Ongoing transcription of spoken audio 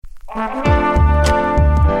You're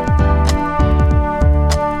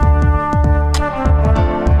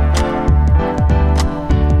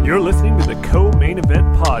listening to the Co-Main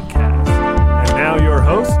Event Podcast. And now your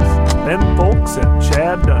hosts, Ben Folks and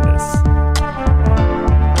Chad Dundas.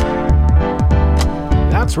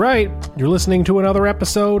 That's right. You're listening to another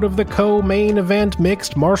episode of the Co-Main Event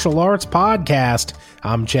Mixed Martial Arts Podcast.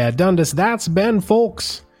 I'm Chad Dundas. That's Ben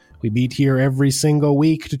Folks. We meet here every single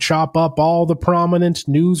week to chop up all the prominent,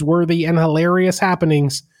 newsworthy, and hilarious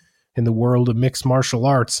happenings in the world of mixed martial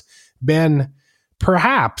arts. Ben,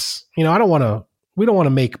 perhaps, we don't want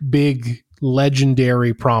to make big,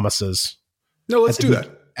 legendary promises. No, let's do that.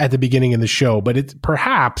 At the beginning of the show, but it's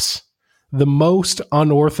perhaps the most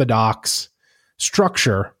unorthodox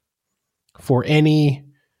structure for any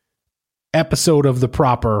episode of The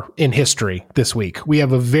Proper in history this week. We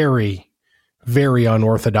have a very, very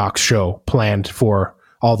unorthodox show planned for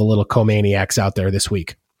all the little co-maniacs out there this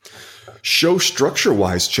week. Show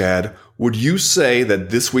structure-wise, Chad, would you say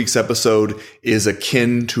that this week's episode is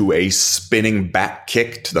akin to a spinning back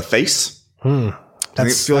kick to the face?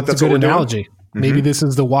 That's a good analogy. Maybe this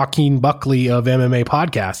is the Joaquin Buckley of MMA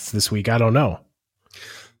podcasts this week. I don't know.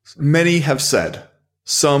 Many have said,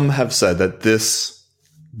 some have said that this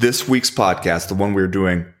week's podcast, the one we're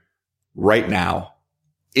doing right now,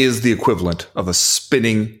 is the equivalent of a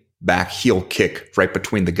spinning back heel kick right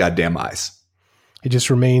between the goddamn eyes. It just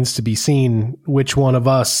remains to be seen which one of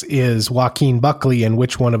us is Joaquin Buckley and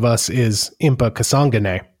which one of us is Impa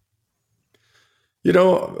Kasangane.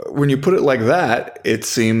 When you put it like that, it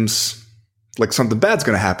seems like something bad's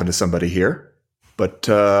going to happen to somebody here. But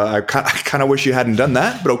I kind of wish you hadn't done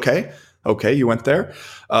that. But okay. Okay, you went there.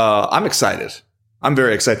 I'm excited. I'm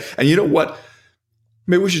very excited. And you know what?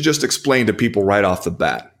 Maybe we should just explain to people right off the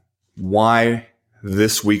bat why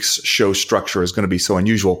this week's show structure is going to be so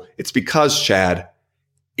unusual. It's because, Chad,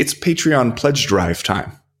 it's Patreon pledge drive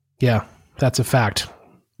time. Yeah, that's a fact.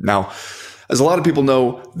 Now, as a lot of people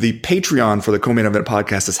know, the Patreon for the Co-Main Event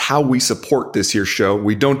Podcast is how we support this here show.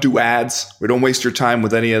 We don't do ads. We don't waste your time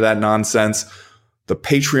with any of that nonsense. The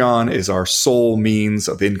Patreon is our sole means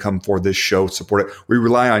of income for this show. Support it. We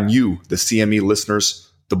rely on you, the CME listeners,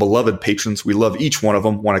 the beloved patrons. We love each one of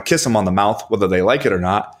them, want to kiss them on the mouth, whether they like it or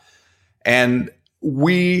not. And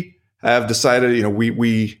we have decided,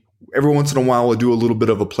 we every once in a while we'll do a little bit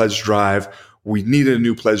of a pledge drive. We needed a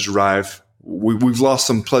new pledge drive. We've lost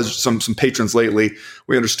some patrons lately.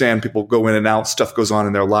 We understand people go in and out. Stuff goes on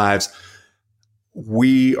in their lives.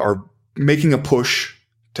 We are making a push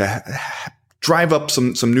to drive up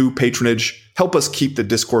some new patronage, help us keep the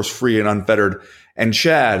discourse free and unfettered. And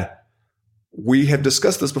Chad, we have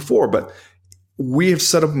discussed this before, but we have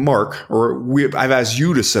set a mark, I've asked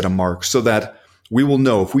you to set a mark so that we will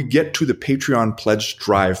know if we get to the Patreon pledge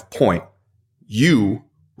drive point, you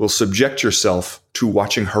will subject yourself to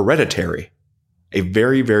watching Hereditary, a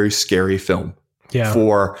very, very scary film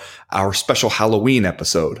for our special Halloween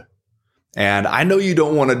episode. And I know you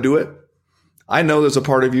don't want to do it. I know there's a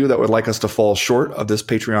part of you that would like us to fall short of this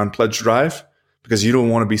Patreon pledge drive because you don't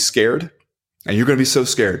want to be scared. And you're going to be so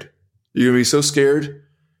scared. You're going to be so scared,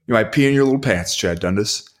 you might pee in your little pants, Chad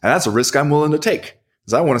Dundas. And that's a risk I'm willing to take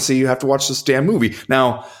because I want to see you have to watch this damn movie.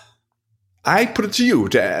 Now, I put it to you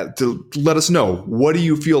to let us know, what do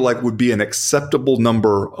you feel like would be an acceptable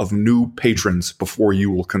number of new patrons before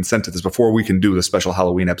you will consent to this, before we can do the special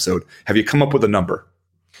Halloween episode? Have you come up with a number?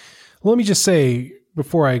 Well, let me just say,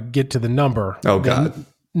 before I get to the number, oh God,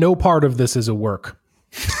 no part of this is a work.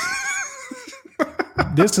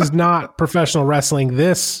 This is not professional wrestling.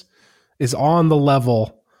 This is on the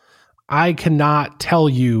level. I cannot tell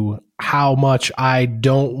you how much I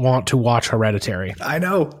don't want to watch Hereditary. I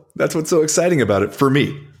know. That's what's so exciting about it for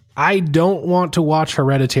me. I don't want to watch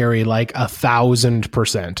Hereditary like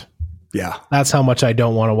 1,000%. Yeah. That's how much I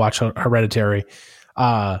don't want to watch Hereditary.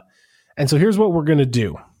 And so here's what we're going to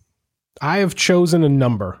do. I have chosen a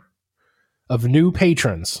number of new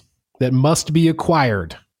patrons that must be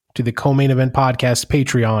acquired to the Co-Main Event Podcast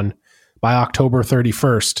Patreon by October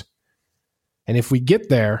 31st. And if we get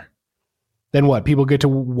there, then what? People get to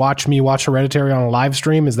watch me watch Hereditary on a live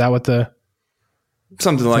stream? Is that what the...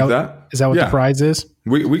 Something like that. Is that what the prize is?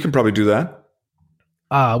 We can probably do that.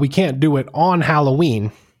 We can't do it on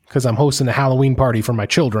Halloween because I'm hosting a Halloween party for my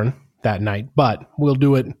children that night, but we'll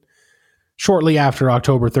do it shortly after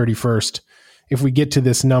October 31st. If we get to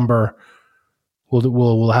this number,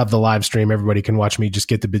 we'll have the live stream. Everybody can watch me just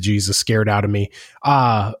get the bejesus scared out of me.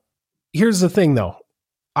 Here's the thing, though.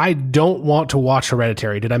 I don't want to watch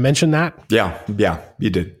Hereditary. Did I mention that? Yeah, you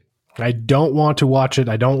did. I don't want to watch it.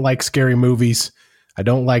 I don't like scary movies. I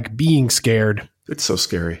don't like being scared. It's so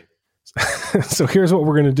scary. So here's what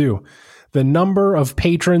we're going to do. The number of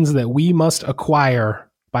patrons that we must acquire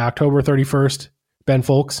by October 31st, Ben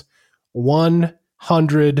Folks,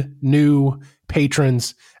 100 new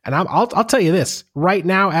patrons. And I'll tell you this right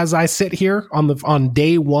now, as I sit here on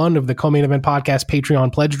day one of the Co-Main Event Podcast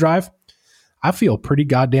Patreon pledge drive, I feel pretty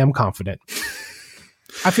goddamn confident.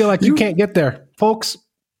 I feel like you can't get there, folks.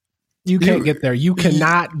 You can't get there. You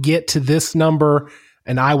cannot get to this number,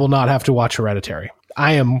 and I will not have to watch Hereditary.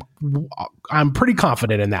 I'm pretty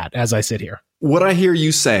confident in that as I sit here. What I hear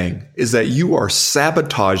you saying is that you are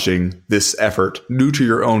sabotaging this effort due to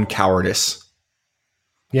your own cowardice.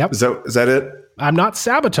 Yep. Is that it? I'm not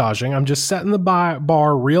sabotaging. I'm just setting the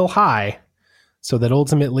bar real high so that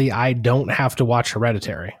ultimately I don't have to watch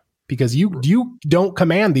Hereditary, because you don't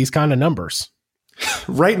command these kind of numbers.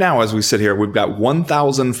 Right now, as we sit here, we've got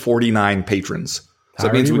 1,049 patrons. So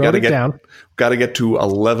that means we got to get to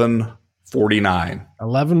 1,149.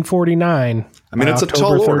 1,149. I mean, it's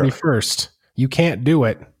October a tall order. 31st. You can't do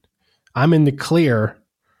it. I'm in the clear.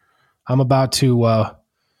 I'm about to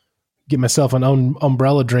get myself an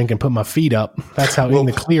umbrella drink and put my feet up. That's how in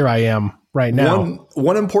the clear I am right now.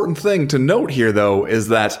 One important thing to note here, though, is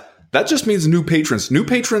that just means new patrons. New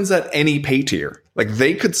patrons at any pay tier. Like,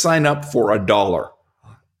 they could sign up for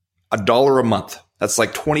 $1 a month. That's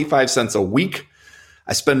like 25 cents a week.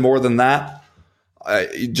 I spend more than that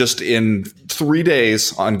just in 3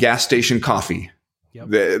 days on gas station coffee. Yep.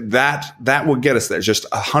 That will get us there. Just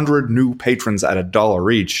 100 new patrons at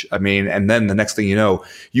 $1 each. I mean, and then the next thing you know,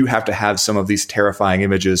 you have to have some of these terrifying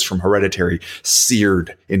images from Hereditary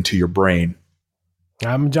seared into your brain.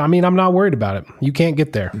 I'm not worried about it. You can't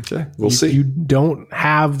get there. Okay, we'll see. You don't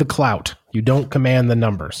have the clout. You don't command the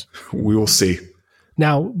numbers. We will see.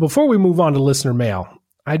 Now, before we move on to listener mail,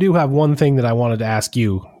 I do have one thing that I wanted to ask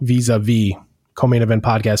you vis-a-vis Co-Main Event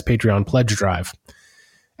Podcast Patreon pledge drive.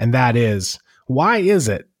 And that is, why is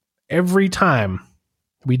it every time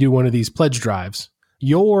we do one of these pledge drives,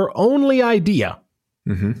 your only idea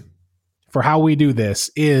for how we do this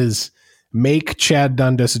is make Chad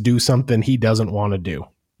Dundas do something he doesn't want to do?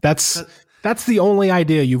 That's the only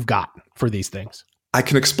idea you've got for these things. I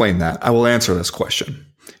can explain that. I will answer this question.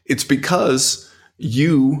 It's because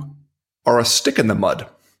you are a stick in the mud.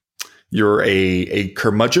 You're a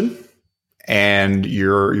curmudgeon, and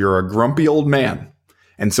you're a grumpy old man.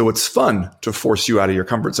 And so it's fun to force you out of your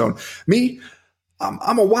comfort zone. Me,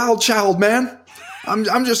 I'm a wild child, man.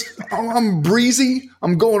 I'm breezy.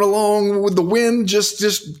 I'm going along with the wind, just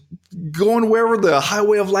going wherever the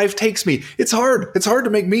highway of life takes me. It's hard. It's hard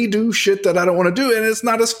to make me do shit that I don't want to do, and it's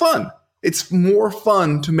not as fun. It's more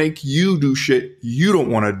fun to make you do shit you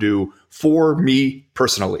don't want to do for me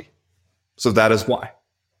personally. So that is why.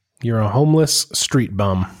 You're a homeless street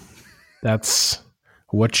bum. That's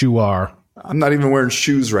what you are. I'm not even wearing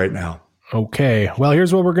shoes right now. Okay. Well,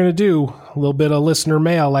 here's what we're going to do. A little bit of listener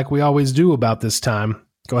mail like we always do about this time.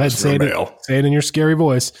 Go ahead, say it in your scary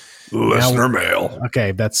voice. Listener mail.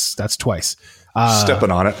 Okay, that's twice.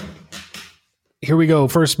 Stepping on it. Here we go.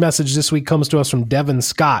 First message this week comes to us from Devin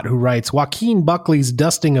Scott, who writes, Joaquin Buckley's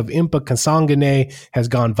dusting of Impa Kasangane has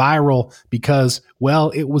gone viral because, well,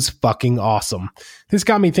 it was fucking awesome. This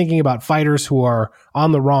got me thinking about fighters who are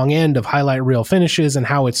on the wrong end of highlight reel finishes and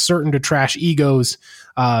how it's certain to trash egos,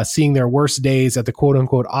 seeing their worst days at the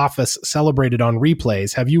quote-unquote office celebrated on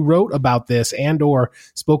replays. Have you wrote about this and or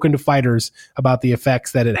spoken to fighters about the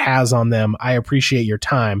effects that it has on them? I appreciate your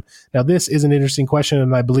time. Now, this is an interesting question,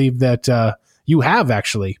 and I believe that you have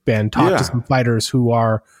actually been talked to some fighters who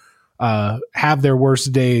are have their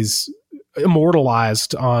worst days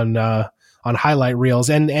immortalized on highlight reels,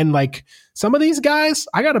 and like some of these guys,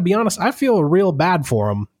 I got to be honest, I feel real bad for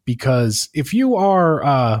them, because if you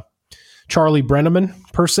are Charlie Brenneman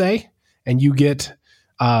per se, and you get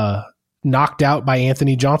knocked out by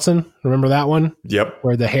Anthony Johnson, remember that one? Yep,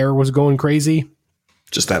 where the hair was going crazy.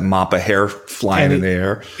 Just that mop of hair flying in the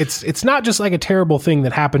air. It's not just like a terrible thing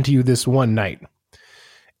that happened to you this one night.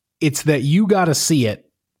 It's that you got to see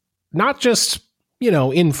it, not just,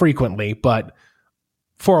 infrequently, but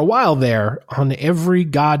for a while there on every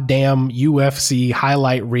goddamn UFC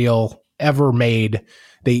highlight reel ever made.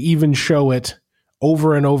 They even show it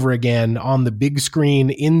over and over again on the big screen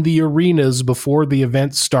in the arenas before the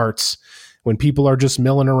event starts. When people are just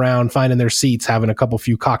milling around, finding their seats, having a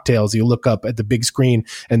few cocktails, you look up at the big screen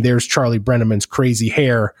and there's Charlie Brenneman's crazy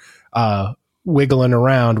hair wiggling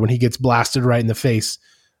around when he gets blasted right in the face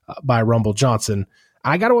by Rumble Johnson.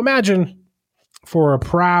 I got to imagine for a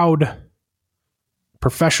proud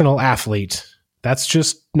professional athlete, that's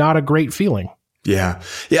just not a great feeling. Yeah.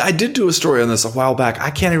 Yeah, I did do a story on this a while back. I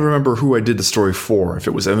can't even remember who I did the story for, if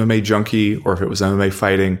it was MMA Junkie or if it was MMA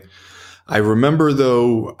Fighting. I remember,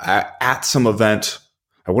 though, at some event,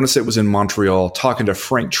 I want to say it was in Montreal, talking to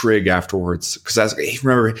Frank Trigg afterwards. Because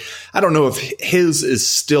I don't know if his is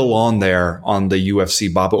still on there on the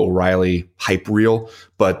UFC Baba O'Reilly hype reel,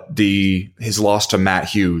 but his loss to Matt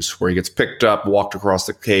Hughes, where he gets picked up, walked across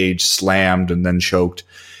the cage, slammed, and then choked.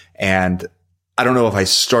 And I don't know if I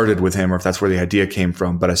started with him or if that's where the idea came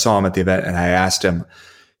from, but I saw him at the event and I asked him,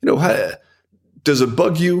 does it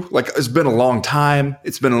bug you? Like, it's been a long time.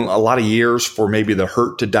 It's been a lot of years for maybe the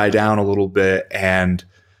hurt to die down a little bit, and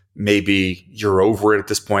maybe you're over it at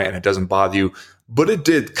this point and it doesn't bother you. But it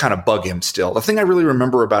did kind of bug him still. The thing I really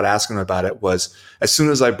remember about asking him about it was, as soon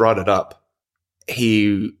as I brought it up,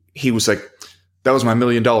 he was like, that was my $1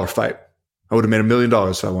 million fight. I would have made $1 million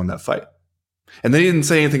if I won that fight. And then he didn't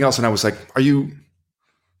say anything else. And I was like,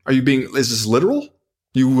 is this literal?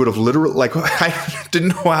 You would have literally, like, I didn't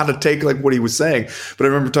know how to take like what he was saying. But I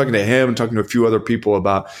remember talking to him and talking to a few other people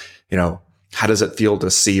about, how does it feel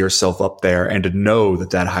to see yourself up there and to know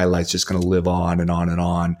that highlight's just going to live on and on and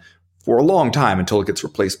on for a long time until it gets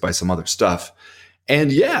replaced by some other stuff.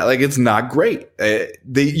 And yeah, like, it's not great.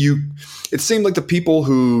 It seemed like the people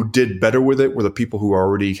who did better with it were the people who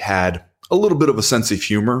already had a little bit of a sense of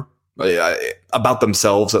humor about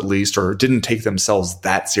themselves, at least, or didn't take themselves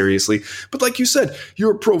that seriously. But like you said,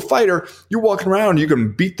 you're a pro fighter. You're walking around. You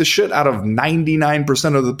can beat the shit out of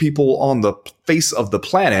 99% of the people on the face of the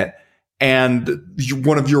planet. And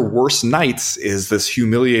one of your worst nights is this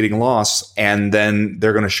humiliating loss. And then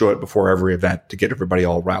they're going to show it before every event to get everybody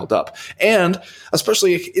all riled up. And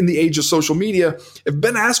especially in the age of social media, if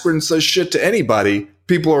Ben Askren says shit to anybody,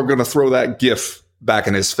 people are going to throw that gif back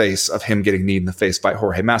in his face of him getting kneed in the face by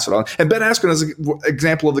Jorge Masvidal. And Ben Askren is an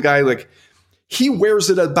example of the guy, like, he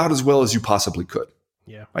wears it about as well as you possibly could.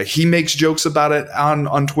 Yeah. Like, he makes jokes about it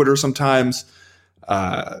on Twitter sometimes.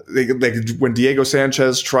 When Diego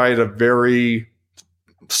Sanchez tried a very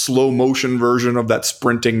slow motion version of that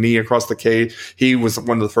sprinting knee across the cage, he was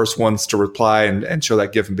one of the first ones to reply and show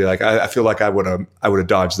that gif and be like, I feel like I would have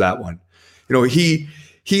dodged that one.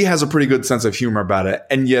 He has a pretty good sense of humor about it,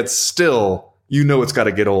 and yet still, it's got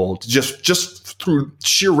to get old. Just through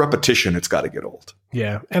sheer repetition, it's got to get old.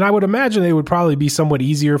 Yeah, and I would imagine it would probably be somewhat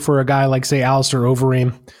easier for a guy like, say, Alistair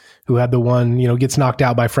Overeem, who had the one, gets knocked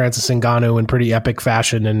out by Francis Ngannou in pretty epic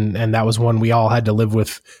fashion, and that was one we all had to live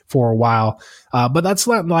with for a while. But that's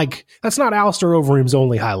not Alistair Overeem's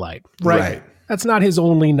only highlight, right? That's not his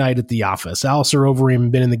only night at the office. Alistair Overeem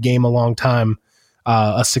been in the game a long time,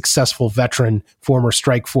 a successful veteran, former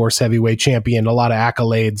Strikeforce heavyweight champion, a lot of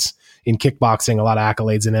accolades in kickboxing, a lot of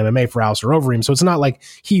accolades in MMA for Alistair Overeem. So it's not like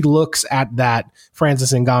he looks at that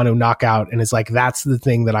Francis Ngannou knockout and is like, that's the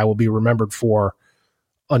thing that I will be remembered for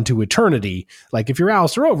unto eternity. Like, if you're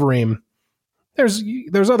Alistair Overeem,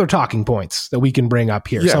 there's other talking points that we can bring up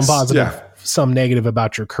here. Yes, some positive, some negative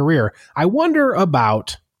about your career. I wonder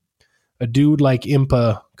about a dude like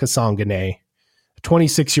Impa Kasanganay, a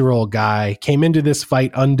 26-year-old guy, came into this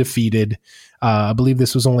fight undefeated. I believe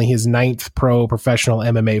this was only his 9th pro professional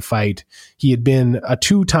MMA fight. He had been a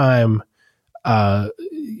 2-time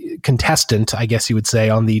contestant, I guess you would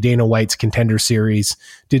say, on the Dana White's Contender Series.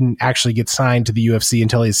 Didn't actually get signed to the UFC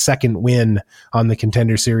until his 2nd win on the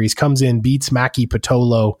Contender Series. Comes in, beats Maki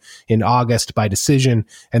Pitolo in August by decision,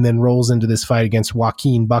 and then rolls into this fight against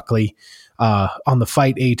Joaquin Buckley on the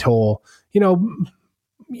Fight Atoll.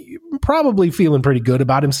 Probably feeling pretty good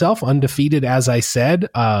about himself, undefeated, as I said,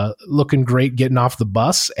 looking great getting off the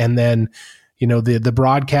bus. And then, the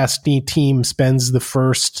broadcast team spends the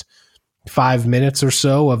first 5 minutes or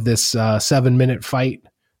so of this 7-minute fight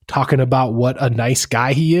talking about what a nice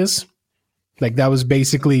guy he is. Like, that was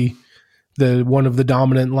basically one of the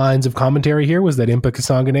dominant lines of commentary here, was that Impa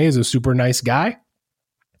Kasanganay is a super nice guy.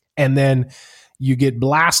 And then you get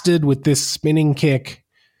blasted with this spinning kick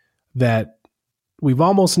that we've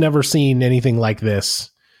almost never seen anything like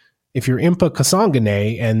this. If you're Impa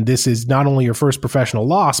Kasanganay, and this is not only your first professional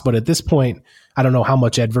loss, but at this point, I don't know how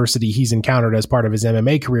much adversity he's encountered as part of his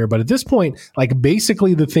MMA career, but at this point, like,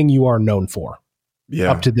 basically the thing you are known for,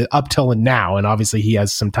 up till now. And obviously he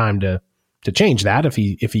has some time to change that if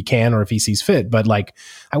he can, or if he sees fit. But, like,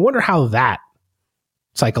 I wonder how that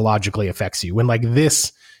psychologically affects you when, like,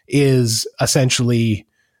 this is essentially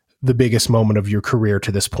the biggest moment of your career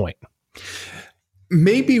to this point.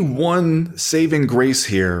 Maybe one saving grace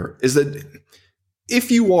here is that if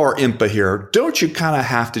you are Impa here, don't you kind of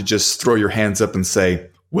have to just throw your hands up and say,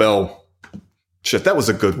 well, shit, that was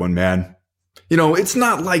a good one, man. It's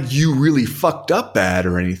not like you really fucked up bad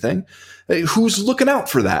or anything. Who's looking out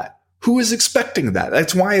for that? Who is expecting that?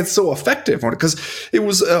 That's why it's so effective, because it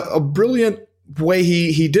was a brilliant way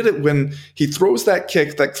he did it when he throws that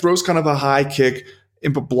kick, that throws kind of a high kick,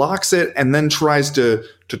 Impa blocks it and then tries to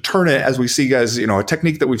turn it, as we see guys, a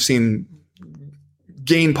technique that we've seen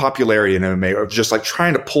gain popularity in MMA, of just like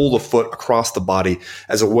trying to pull the foot across the body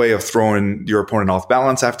as a way of throwing your opponent off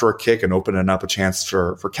balance after a kick and opening up a chance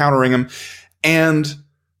for countering him. And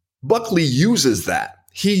Buckley uses that.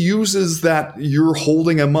 He uses that you're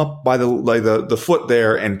holding him up by the foot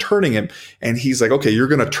there and turning him. And he's like, okay, you're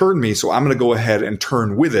going to turn me, so I'm going to go ahead and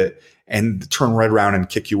turn with it and turn right around and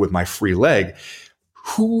kick you with my free leg.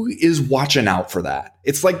 Who is watching out for that?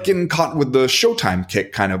 It's like getting caught with the Showtime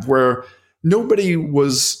kick, kind of, where nobody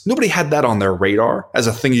had that on their radar as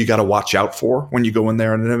a thing you got to watch out for when you go in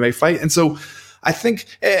there in an MMA fight. And so I think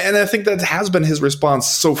that has been his response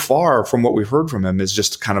so far from what we've heard from him, is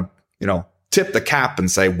just kind of, tip the cap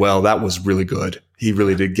and say, well, that was really good. He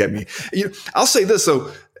really did get me. I'll say this,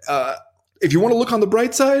 though. If you want to look on the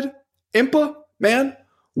bright side, Impa, man,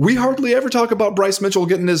 we hardly ever talk about Bryce Mitchell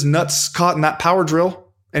getting his nuts caught in that power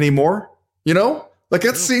drill anymore. Like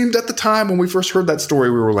it seemed at the time when we first heard that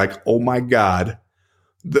story, we were like, oh my God,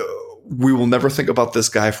 we will never think about this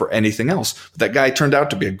guy for anything else. But that guy turned out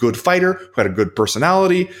to be a good fighter who had a good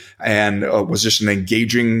personality and was just an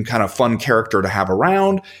engaging, kind of fun character to have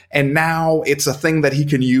around. And now it's a thing that he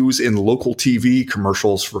can use in local TV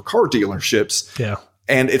commercials for car dealerships. Yeah.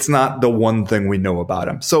 And it's not the one thing we know about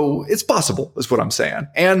him. So it's possible, is what I'm saying.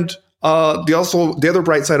 And the other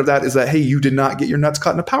bright side of that is that, hey, you did not get your nuts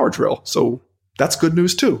caught in a power drill. So that's good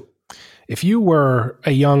news too. If you were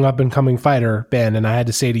a young up-and-coming fighter, Ben, and I had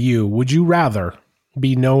to say to you, would you rather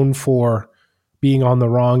be known for being on the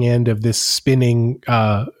wrong end of this spinning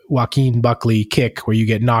Joaquin Buckley kick where you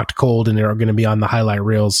get knocked cold and they're going to be on the highlight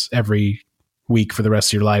reels every week for the rest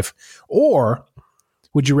of your life? Or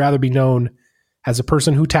would you rather be known as a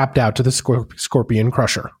person who tapped out to the Scorpion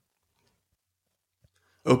Crusher?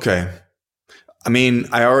 Okay. I mean,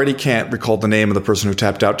 I already can't recall the name of the person who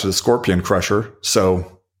tapped out to the Scorpion Crusher,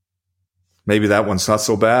 so maybe that one's not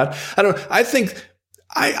so bad. I think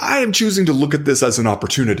I am choosing to look at this as an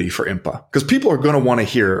opportunity for Impa, because people are going to want to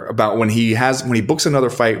hear about when he books another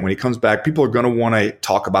fight, when he comes back, people are going to want to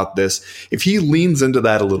talk about this. If he leans into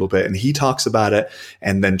that a little bit and he talks about it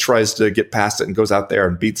and then tries to get past it and goes out there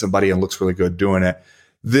and beats somebody and looks really good doing it,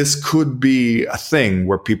 this could be a thing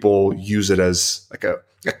where people use it as like a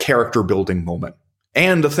character building moment,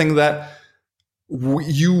 and a thing that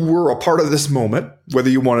you were a part of this moment, whether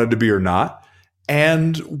you wanted to be or not,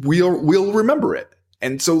 and we'll remember it.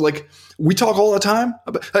 And so, like, we talk all the time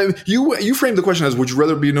about, you frame the question as, would you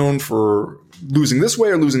rather be known for losing this way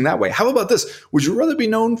or losing that way? How about this? Would you rather be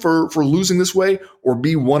known for losing this way, or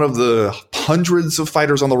be one of the hundreds of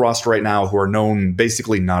fighters on the roster right now who are known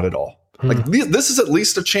basically not at all? Like, this is at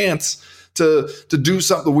least a chance to do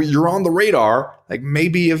something. You're on the radar. Like,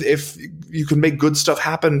 maybe if you can make good stuff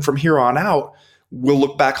happen from here on out, we'll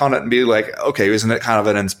look back on it and be like, okay, isn't it kind of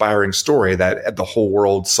an inspiring story that the whole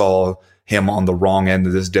world saw him on the wrong end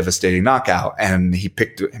of this devastating knockout, and he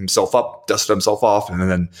picked himself up, dusted himself off, and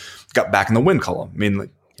then got back in the win column. I mean,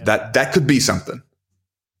 like, that could be something.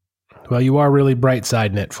 Well, you are really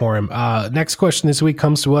bright-siding it for him. Next question this week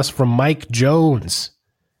comes to us from Mike Jones.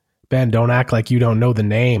 Ben, don't act like you don't know the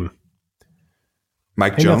name.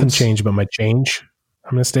 Mike Ain't Jones? Nothing changed but my change.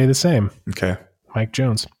 I'm going to stay the same. Okay. Mike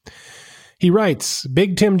Jones. He writes,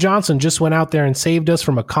 Big Tim Johnson just went out there and saved us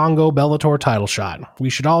from a Congo Bellator title shot. We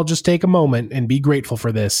should all just take a moment and be grateful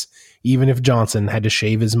for this, even if Johnson had to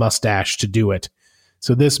shave his mustache to do it.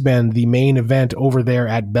 So this been the main event over there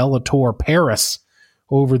at Bellator Paris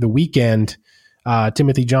over the weekend.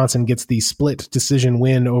 Timothy Johnson gets the split decision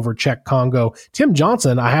win over Czech Congo. Tim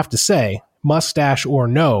Johnson, I have to say, mustache or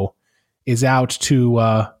no, is out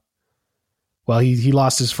to... Well, he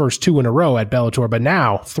lost his first 2 in a row at Bellator, but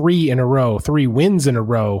now 3 in a row, 3 wins in a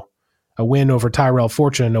row, a win over Tyrell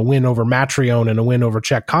Fortune, a win over Matrione, and a win over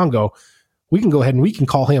Czech Congo. We can go ahead and we can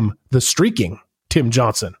call him the streaking Tim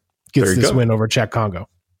Johnson. Gets this win over Czech Congo.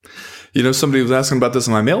 Somebody was asking about this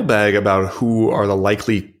in my mailbag about who are the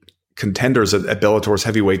likely contenders at Bellator's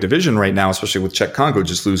heavyweight division right now, especially with Czech Congo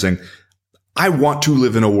just losing. I want to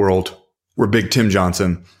live in a world where Big Tim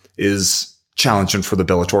Johnson is challenging for the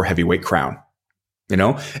Bellator heavyweight crown.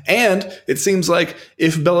 And it seems like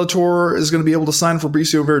if Bellator is going to be able to sign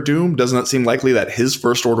Fabricio Verdum, doesn't it seem likely that his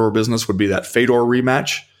first order of business would be that Fedor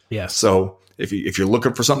rematch? Yes. So if you're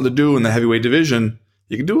looking for something to do in the heavyweight division,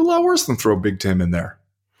 you can do a lot worse than throw Big Tim in there.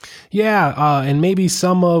 Yeah, and maybe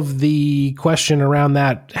some of the question around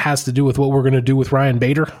that has to do with what we're going to do with Ryan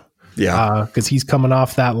Bader. Yeah. Because he's coming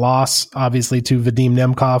off that loss, obviously, to Vadim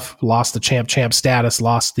Nemkov, lost the champ status,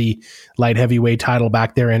 lost the light heavyweight title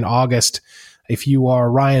back there in August. if you are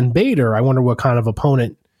Ryan Bader, I wonder what kind of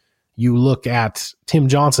opponent you look at Tim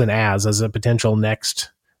Johnson as a potential next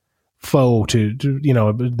foe to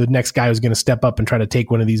the next guy who's going to step up and try to take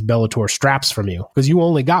one of these Bellator straps from you, because you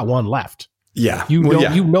only got one left. Yeah. You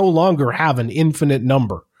no longer have an infinite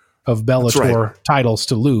number of Bellator titles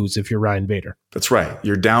to lose if you're Ryan Bader. That's right.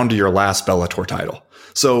 You're down to your last Bellator title.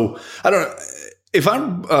 So I don't know if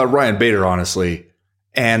I'm Ryan Bader, honestly,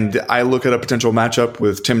 and I look at a potential matchup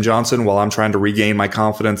with Tim Johnson while I'm trying to regain my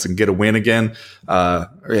confidence and get a win again,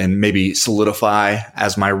 and maybe solidify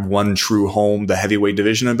as my one true home the heavyweight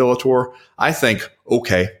division in Bellator. I think,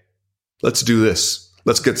 okay, let's do this.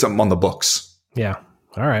 Let's get something on the books. Yeah.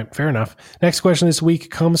 All right. Fair enough. Next question this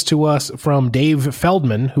week comes to us from Dave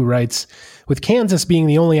Feldman, who writes, with Kansas being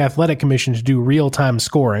the only athletic commission to do real-time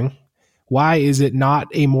scoring, why is it not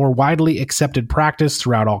a more widely accepted practice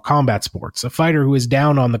throughout all combat sports? A fighter who is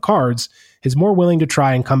down on the cards is more willing to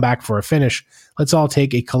try and come back for a finish. Let's all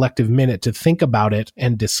take a collective minute to think about it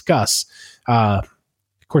and discuss. Of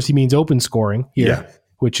course, he means open scoring here,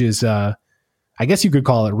 which is, I guess you could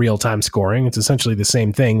call it real-time scoring. It's essentially the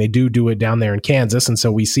same thing. They do it down there in Kansas, and so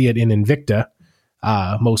we see it in Invicta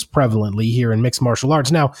most prevalently here in mixed martial arts.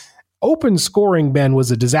 Now, open scoring, Ben,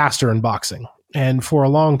 was a disaster in boxing, and for a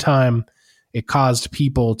long time, it caused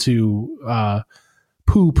people to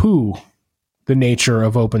poo-poo the nature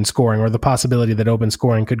of open scoring or the possibility that open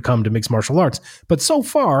scoring could come to mixed martial arts. But so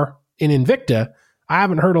far in Invicta, I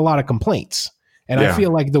haven't heard a lot of complaints. And I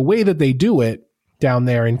feel like the way that they do it down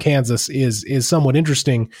there in Kansas is somewhat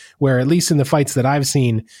interesting, where at least in the fights that I've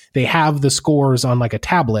seen, they have the scores on like a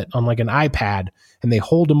tablet, on like an iPad, and they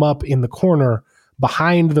hold them up in the corner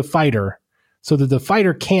behind the fighter, so that the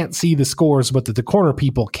fighter can't see the scores, but that the corner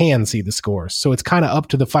people can see the scores. So it's kind of up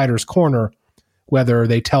to the fighter's corner whether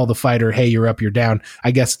they tell the fighter, hey, you're up, you're down.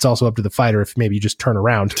 I guess it's also up to the fighter if maybe you just turn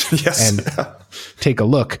around and take a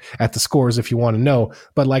look at the scores if you want to know.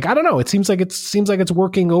 But like, I don't know. It seems like it's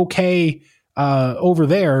working okay over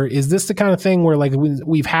there. Is this the kind of thing where like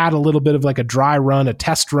we've had a little bit of like a dry run, a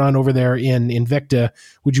test run over there in Invicta?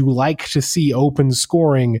 Would you like to see open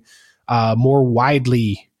scoring more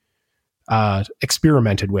widely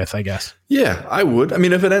experimented with, I guess? Yeah, I would. I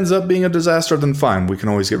mean, if it ends up being a disaster, then fine, we can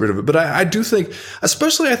always get rid of it. But I do think,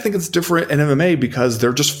 especially I think it's different in MMA because there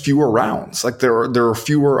are just fewer rounds. Like there are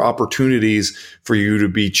fewer opportunities for you to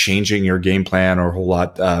be changing your game plan or a whole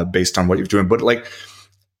lot based on what you're doing. But like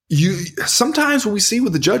sometimes what we see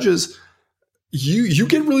with the judges, you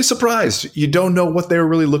get really surprised. You don't know what they're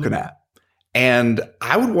really looking at. And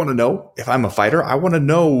I would want to know, if I'm a fighter, I want to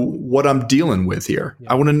know what I'm dealing with here.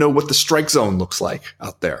 Yeah. I want to know what the strike zone looks like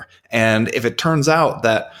out there. And if it turns out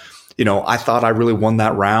that, I thought I really won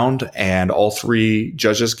that round and all three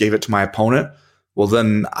judges gave it to my opponent, well,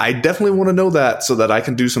 then I definitely want to know that so that I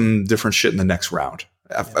can do some different shit in the next round.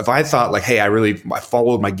 If I thought like, hey, I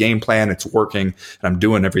followed my game plan, it's working and I'm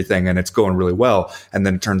doing everything and it's going really well. And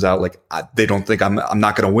then it turns out like they don't think I'm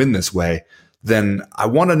not going to win this way. Then I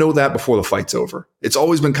want to know that before the fight's over. It's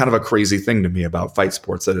always been kind of a crazy thing to me about fight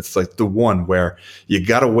sports, that it's like the one where you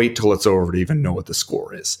got to wait till it's over to even know what the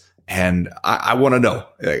score is. And I want to know.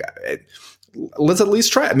 Let's at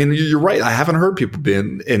least try. I mean, you're right. I haven't heard people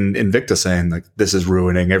being in Invicta saying like, this is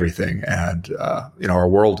ruining everything and, our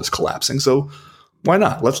world is collapsing. So why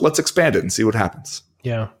not? Let's expand it and see what happens.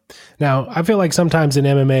 Yeah. Now, I feel like sometimes in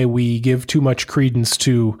MMA, we give too much credence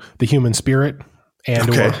to the human spirit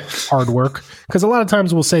and or hard work. Because a lot of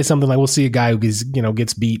times we'll say something like, we'll see a guy who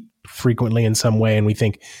gets beat frequently in some way, and we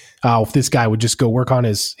think, oh, if this guy would just go work on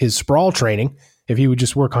his sprawl training, if he would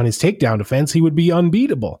just work on his takedown defense, he would be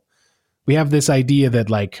unbeatable. We have this idea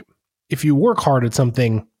that like, if you work hard at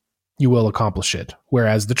something, you will accomplish it.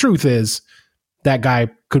 Whereas the truth is that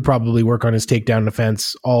guy could probably work on his takedown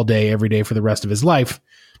defense all day, every day for the rest of his life,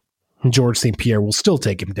 and George St. Pierre will still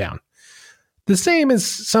take him down. The same is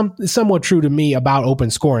somewhat true to me about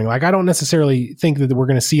open scoring. Like, I don't necessarily think that we're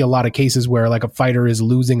going to see a lot of cases where like a fighter is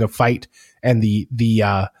losing a fight and the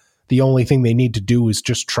only thing they need to do is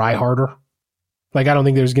just try harder. Like, I don't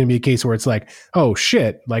think there's going to be a case where it's like, oh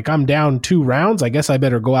shit, like I'm down 2 rounds. I guess I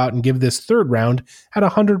better go out and give this third round at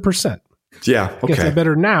 100%. Yeah. Okay. I guess I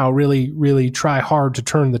better now really, really try hard to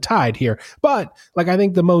turn the tide here. But like, I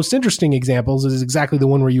think the most interesting examples is exactly the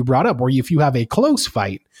one where you brought up, where if you have a close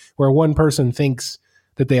fight where one person thinks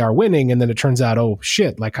that they are winning and then it turns out, oh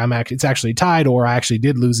shit, like it's actually tied, or I actually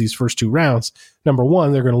did lose these first 2 rounds. Number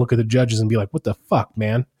one, they're going to look at the judges and be like, what the fuck,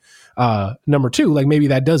 man? Number two, like maybe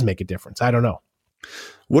that does make a difference. I don't know.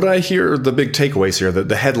 What I hear, the big takeaways here,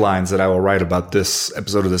 the headlines that I will write about this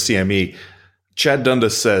episode of the CME, Chad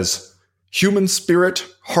Dundas says, human spirit,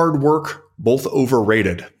 hard work, both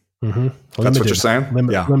overrated. Mm-hmm. That's what you're saying?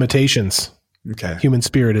 Yeah. Limitations. Okay. Human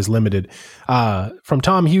spirit is limited. From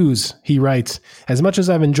Tom Hughes, he writes, as much as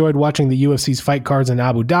I've enjoyed watching the UFC's fight cards in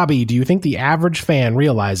Abu Dhabi, do you think the average fan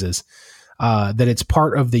realizes that it's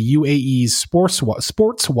part of the UAE's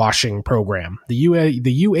sports washing program? The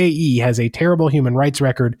UAE has a terrible human rights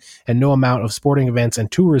record, and no amount of sporting events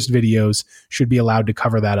and tourist videos should be allowed to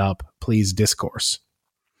cover that up. Please discourse.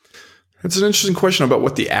 It's an interesting question about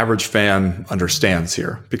what the average fan understands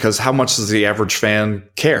here, because how much does the average fan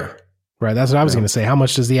care? Right. That's what I was going to say. How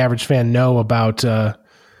much does the average fan know about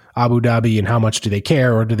Abu Dhabi, and how much do they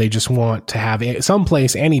care? Or do they just want to have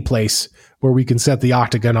any place where we can set the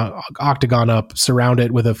octagon up, surround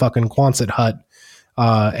it with a fucking Quonset hut,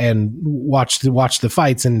 and watch the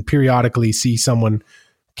fights, and periodically see someone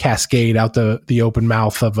cascade out the open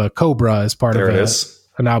mouth of a cobra as part of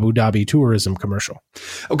an Abu Dhabi tourism commercial?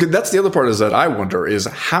 Okay, that's the other part is that I wonder is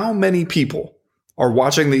how many people are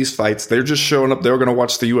watching these fights. They're just showing up. They're going to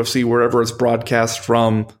watch the UFC wherever it's broadcast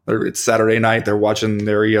from. It's Saturday night. They're watching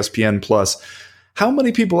their ESPN Plus. How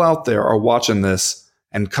many people out there are watching this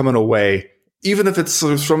and coming away, even if it's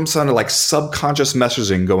from some like subconscious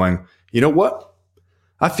messaging going, you know what?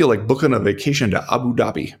 I feel like booking a vacation to Abu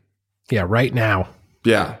Dhabi. Yeah, right now.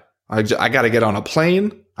 Yeah. I got to get on a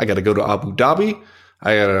plane. I got to go to Abu Dhabi.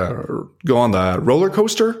 I got to go on the roller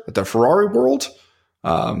coaster at the Ferrari World.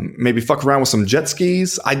 Maybe fuck around with some jet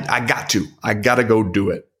skis. I got to go do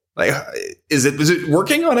it. Like, is it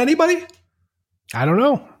working on anybody? I don't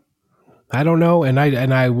know. And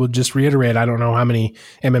I will just reiterate, I don't know how many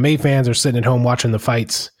MMA fans are sitting at home watching the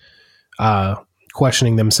fights,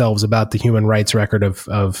 questioning themselves about the human rights record of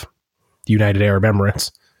the United Arab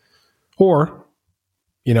Emirates, or,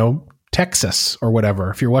 Texas or whatever.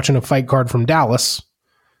 If you're watching a fight card from Dallas,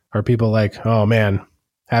 are people like, oh man,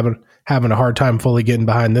 having a hard time fully getting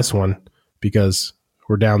behind this one because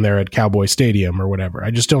we're down there at Cowboy Stadium or whatever.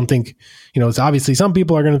 I just don't think, it's obviously some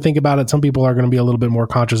people are going to think about it. Some people are going to be a little bit more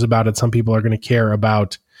conscious about it. Some people are going to care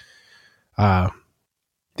about the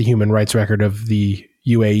human rights record of the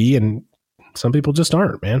UAE, and some people just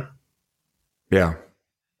aren't, man. Yeah.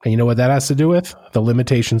 And you know what that has to do with? The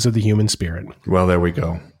limitations of the human spirit. Well, there we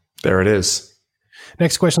go. There it is.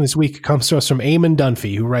 Next question this week comes to us from Eamon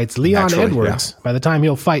Dunphy, who writes, Leon Edwards, by the time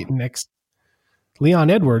he'll fight next,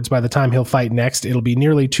 it'll be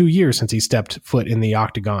nearly 2 years since he stepped foot in the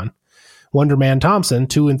octagon. Wonderman Thompson,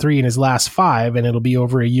 2-3 in his last 5, and it'll be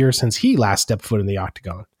over a year since he last stepped foot in the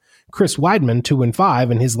octagon. Chris Weidman,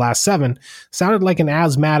 2-5 in his last 7, sounded like an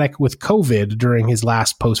asthmatic with COVID during his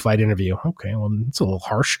last post-fight interview. Okay, well, it's a little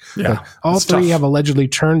harsh. Yeah, but all three have allegedly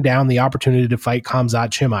turned down the opportunity to fight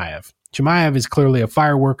Khamzat Chimaev. Chimaev is clearly a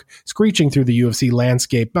firework screeching through the UFC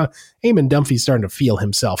landscape. Eamon Dunphy's starting to feel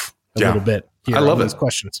himself a little bit here. I love these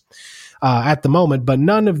questions at the moment, but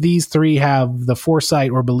none of these three have the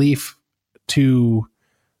foresight or belief to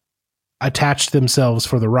attach themselves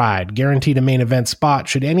for the ride. Guaranteed a main event spot.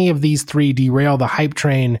 Should any of these three derail the hype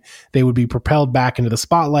train, they would be propelled back into the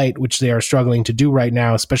spotlight, which they are struggling to do right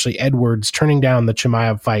now, especially Edwards turning down the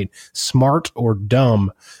Chimaev fight. Smart or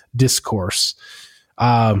dumb discourse.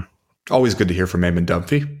 Always good to hear from Eamon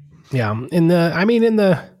Dunphy. Yeah.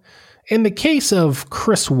 In the case of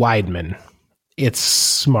Chris Weidman, it's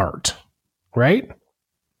smart, right?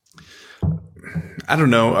 I don't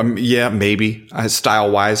know. Yeah, maybe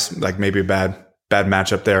style wise, like maybe a bad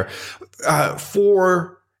matchup there.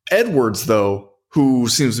 For Edwards, though, who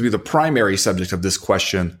seems to be the primary subject of this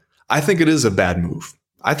question, I think it is a bad move.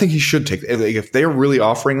 I think he should take if they're really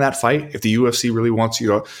offering that fight. If the UFC really wants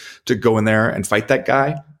you to go in there and fight that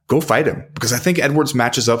guy, go fight him, because I think Edwards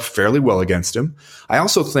matches up fairly well against him. I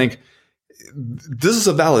also think this is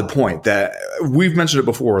a valid point that we've mentioned it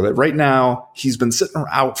before, that right now he's been sitting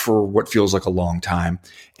out for what feels like a long time.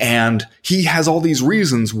 And he has all these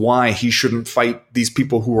reasons why he shouldn't fight these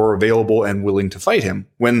people who are available and willing to fight him.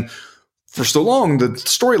 When for so long, the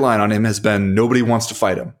storyline on him has been nobody wants to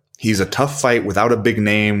fight him. He's a tough fight without a big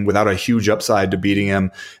name, without a huge upside to beating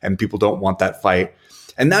him, and people don't want that fight.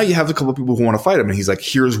 And now you have a couple of people who want to fight him, and he's like,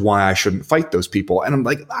 here's why I shouldn't fight those people. And I'm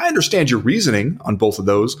like, I understand your reasoning on both of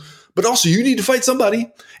those, but also you need to fight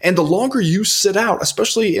somebody. And the longer you sit out,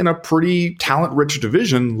 especially in a pretty talent-rich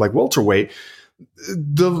division like welterweight,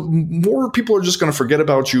 the more people are just going to forget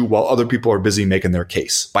about you while other people are busy making their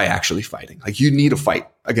case by actually fighting. Like, you need a fight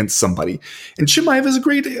against somebody. And Chimaev is a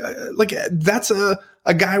great, that's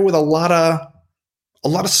a guy with a lot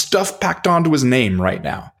of stuff packed onto his name right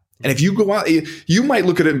now. And if you go out, you might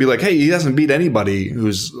look at it and be like, hey, he hasn't beat anybody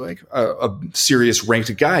who's like a serious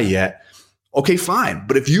ranked guy yet. Okay, fine.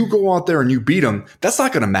 But if you go out there and you beat him, that's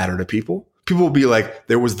not going to matter to people. People will be like,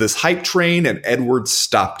 there was this hype train and Edwards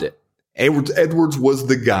stopped it. Edwards was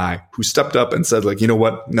the guy who stepped up and said, like, you know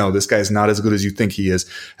what? No, this guy is not as good as you think he is,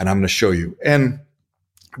 and I'm going to show you. And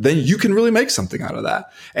then you can really make something out of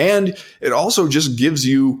that. And it also just gives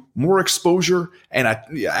you more exposure. And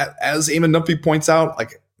as Eamon Dunphy points out,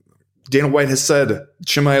 like Dana White has said,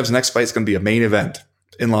 Chimaev's next fight is going to be a main event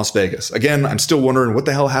in Las Vegas. Again, I'm still wondering what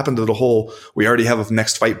the hell happened to the whole, we already have a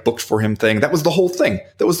next fight booked for him thing. That was the whole thing.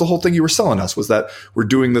 That was the whole thing you were selling us, was that we're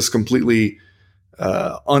doing this completely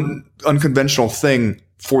unconventional thing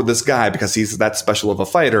for this guy because he's that special of a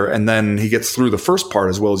fighter. And then he gets through the first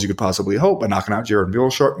part as well as you could possibly hope by knocking out Jared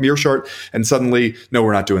Mearshart. And suddenly, no,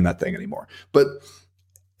 we're not doing that thing anymore. But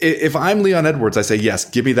if I'm Leon Edwards, I say, yes,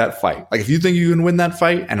 give me that fight. Like if you think you can win that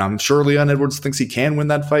fight, and I'm sure Leon Edwards thinks he can win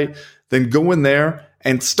that fight, then go in there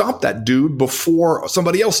and stop that dude before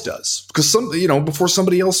somebody else does. Because before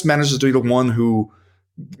somebody else manages to be the one who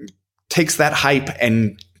takes that hype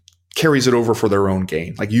and carries it over for their own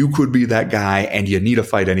gain. Like you could be that guy and you need a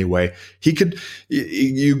fight anyway. You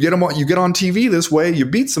get on TV this way, you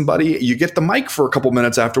beat somebody, you get the mic for a couple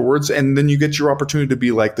minutes afterwards, and then you get your opportunity to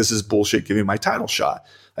be like, this is bullshit, give me my title shot.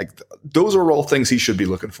 Like those are all things he should be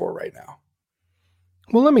looking for right now.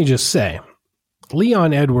 Well, let me just say,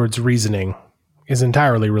 Leon Edwards' reasoning is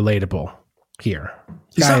entirely relatable here.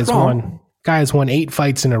 Guy has won 8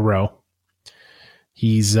 fights in a row.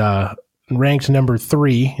 He's ranked number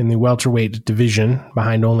 3 in the welterweight division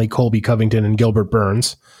behind only Colby Covington and Gilbert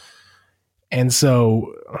Burns. And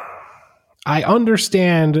so I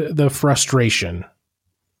understand the frustration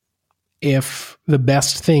if the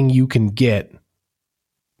best thing you can get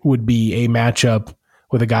would be a matchup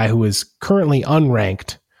with a guy who is currently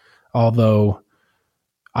unranked, although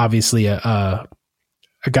obviously a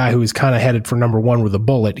guy who is kind of headed for number 1 with a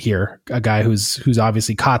bullet here, a guy who's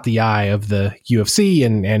obviously caught the eye of the UFC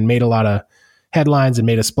and made a lot of headlines and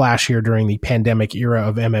made a splash here during the pandemic era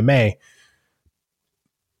of MMA.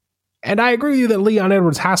 And I agree with you that Leon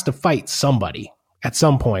Edwards has to fight somebody at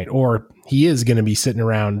some point, or he is going to be sitting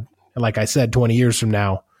around, like I said, 20 years from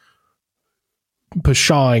now,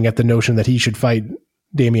 pshawing at the notion that he should fight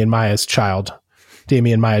Damian Maia's child,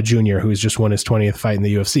 Damian Maia Jr., who has just won his 20th fight in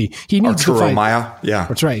the UFC. He needs to fight Maia. Yeah,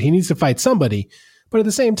 that's right. He needs to fight somebody. But at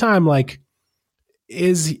the same time, like,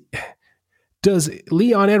 does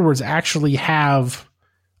Leon Edwards actually have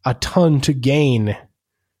a ton to gain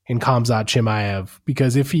in Khamzat Chimaev?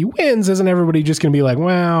 Because if he wins, isn't everybody just going to be like,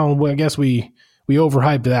 well, I guess we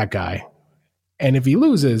overhyped that guy. And if he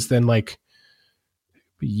loses, then like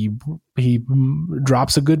he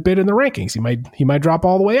drops a good bit in the rankings. He might drop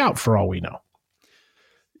all the way out for all we know.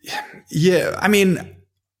 Yeah, I mean,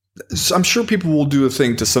 I'm sure people will do a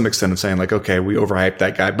thing to some extent of saying like, okay, we overhyped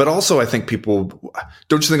that guy. But also I think don't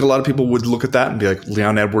you think a lot of people would look at that and be like,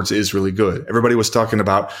 Leon Edwards is really good. Everybody was talking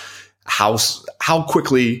about how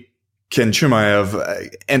quickly can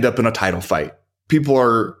Chimaev end up in a title fight. People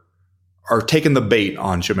are taking the bait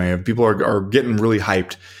on Chimaev. People are getting really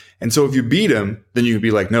hyped. And so if you beat him, then you can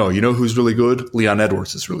be like, no, you know who's really good? Leon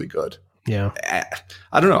Edwards is really good. Yeah.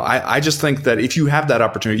 I don't know. I just think that if you have that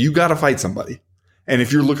opportunity, you got to fight somebody. And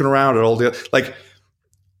if you're looking around at all the, like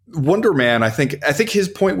Wonder Man, I think his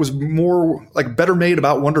point was more like better made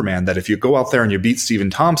about Wonder Man, that if you go out there and you beat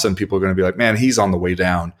Stephen Thompson, people are going to be like, man, he's on the way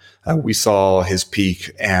down. We saw his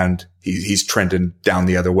peak and he's trending down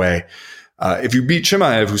the other way. If you beat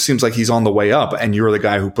Chimaev, who seems like he's on the way up, and you're the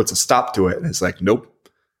guy who puts a stop to it, and it's like, nope,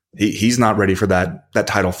 he's not ready for that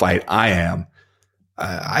title fight. I am.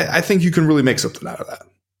 I think you can really make something out of that.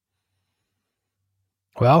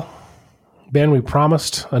 Well, Ben, we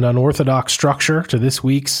promised an unorthodox structure to this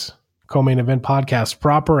week's co-main event podcast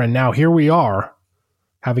proper, and now here we are,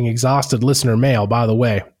 having exhausted listener mail. By the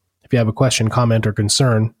way, if you have a question, comment, or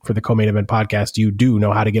concern for the co-main event podcast, you do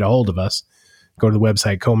know how to get a hold of us. Go to the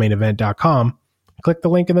website, co-mainevent.com, click the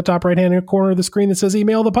link in the top right-hand corner of the screen that says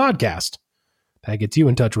email the podcast. That gets you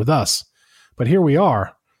in touch with us. But here we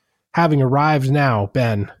are, having arrived now,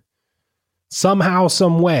 Ben, somehow,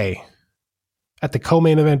 some way, at the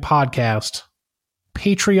co-main event podcast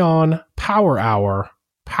Patreon Power Hour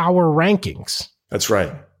Power Rankings. That's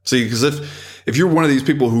right. See, because if you're one of these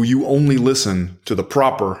people who you only listen to the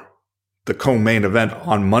co-main event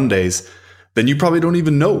on Mondays, then you probably don't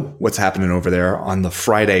even know what's happening over there on the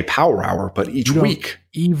Friday Power Hour. But each week,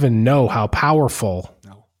 even know how powerful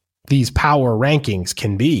these power rankings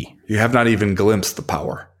can be. You have not even glimpsed the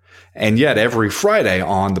power. And yet every Friday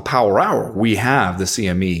on the Power Hour, we have the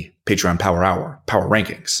CME Patreon Power Hour Power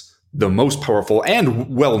Rankings, the most powerful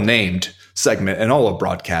and well-named segment in all of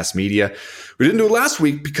broadcast media. We didn't do it last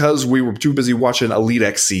week because we were too busy watching Elite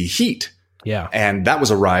XC Heat. Yeah. And that was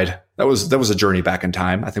a ride. That was a journey back in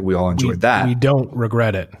time. I think we all enjoyed that. We don't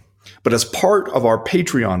regret it. But as part of our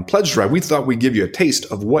Patreon pledge drive, we thought we'd give you a taste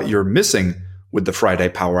of what you're missing with the Friday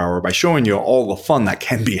Power Hour by showing you all the fun that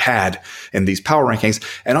can be had in these power rankings.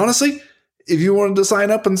 And honestly, if you wanted to sign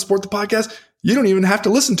up and support the podcast, you don't even have to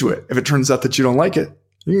listen to it. If it turns out that you don't like it,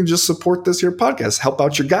 you can just support this here podcast, help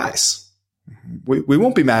out your guys. We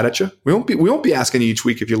won't be mad at you. We won't be asking you each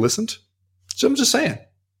week if you listened. So I'm just saying.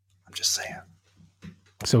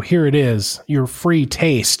 So here it is, your free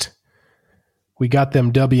taste. We got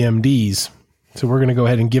them WMDs. So we're going to go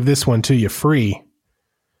ahead and give this one to you free.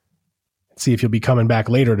 See if you'll be coming back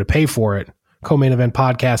later to pay for it. Co-Main Event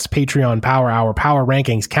Podcast, Patreon Power Hour, Power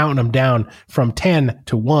Rankings, counting them down from 10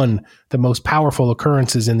 to 1, the most powerful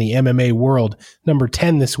occurrences in the MMA world. Number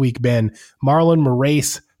 10 this week, Ben, Marlon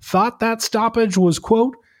Moraes thought that stoppage was,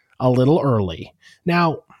 quote, a little early.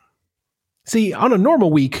 Now, see, on a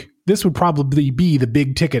normal week, this would probably be the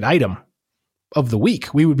big ticket item of the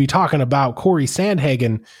week. We would be talking about Corey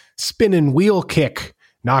Sandhagen spinning wheel kick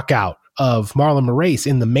knockout of Marlon Moraes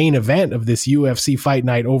in the main event of this UFC fight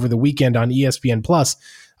night over the weekend on ESPN Plus,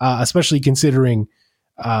 especially considering,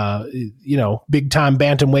 big time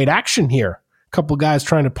bantamweight action here. A couple guys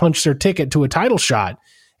trying to punch their ticket to a title shot,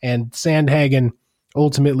 and Sandhagen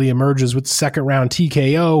ultimately emerges with the second round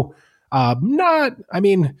TKO.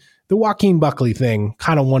 The Joaquin Buckley thing,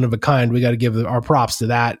 kind of one of a kind. We got to give our props to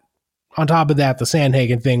that. On top of that, the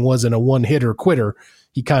Sandhagen thing wasn't a one-hitter quitter.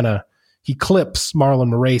 He clips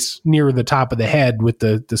Marlon Moraes near the top of the head with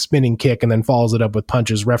the spinning kick and then follows it up with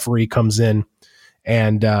punches. Referee comes in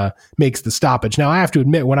and makes the stoppage. Now, I have to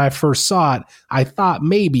admit, when I first saw it, I thought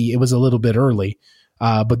maybe it was a little bit early.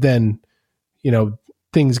 But then,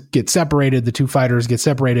 things get separated. The two fighters get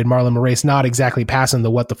separated. Marlon Moraes not exactly passing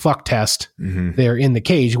the what the fuck test there in the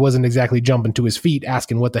cage. He wasn't exactly jumping to his feet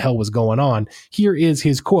asking what the hell was going on. Here is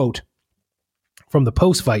his quote from the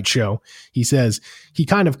post-fight show. He says, he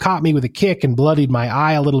kind of caught me with a kick and bloodied my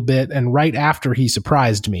eye a little bit, and right after he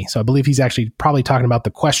surprised me. So I believe he's actually probably talking about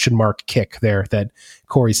the question mark kick there that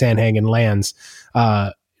Corey Sandhagen lands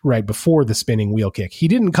right before the spinning wheel kick. He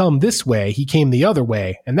didn't come this way. He came the other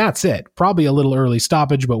way, and that's it. Probably a little early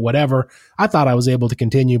stoppage, but whatever. I thought I was able to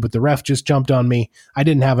continue, but the ref just jumped on me. I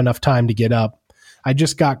didn't have enough time to get up. I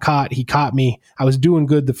just got caught. He caught me. I was doing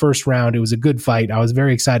good the first round. It was a good fight. I was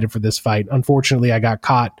very excited for this fight. Unfortunately, I got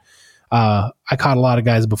caught. I caught a lot of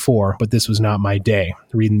guys before, but this was not my day.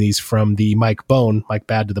 Reading these from the Mike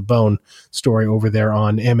Bad to the Bone story over there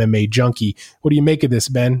on MMA Junkie. What do you make of this,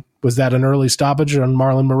 Ben? Was that an early stoppage on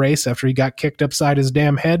Marlon Moraes after he got kicked upside his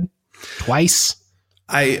damn head twice?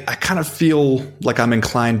 I kind of feel like I'm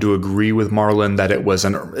inclined to agree with Marlon that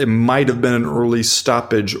it might have been an early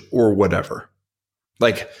stoppage or whatever.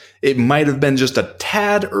 Like, it might have been just a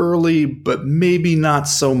tad early, but maybe not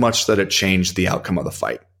so much that it changed the outcome of the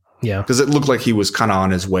fight. Yeah. Because it looked like he was kind of on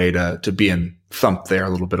his way to being thumped there a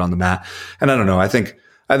little bit on the mat. And I don't know. I think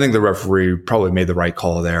the referee probably made the right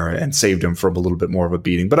call there and saved him from a little bit more of a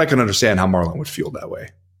beating. But I can understand how Marlon would feel that way.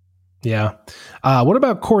 Yeah. What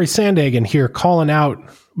about Corey Sandhagen here calling out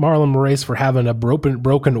Marlon Moraes for having a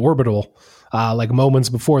broken orbital like moments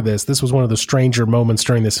before this? This was one of the stranger moments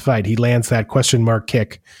during this fight. He lands that question mark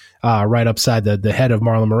kick right upside the head of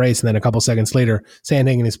Marlon Moraes, and then a couple seconds later,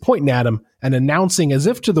 Sandhagen is pointing at him and announcing as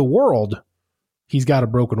if to the world he's got a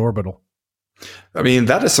broken orbital. I mean,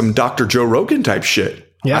 that is some Dr. Joe Rogan type shit.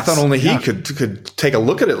 Yes. I thought only he could take a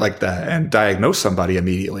look at it like that and diagnose somebody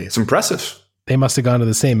immediately. It's impressive. They must have gone to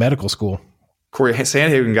the same medical school. Corey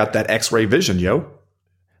Sandhagen got that X-ray vision, yo.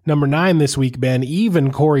 Number 9 this week, Ben.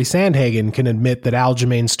 Even Corey Sandhagen can admit that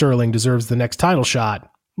Aljamain Sterling deserves the next title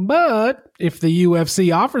shot. But if the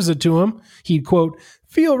UFC offers it to him, he'd, quote,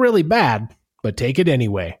 feel really bad, but take it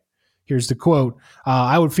anyway. Here's the quote.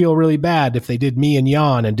 I would feel really bad if they did me and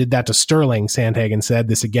Jan and did that to Sterling, Sandhagen said.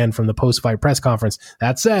 This again from the post-fight press conference.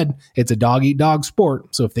 That said, it's a dog-eat-dog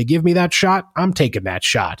sport, so if they give me that shot, I'm taking that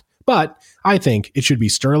shot. But I think it should be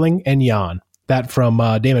Sterling and Jan. That from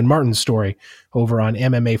Damon Martin's story over on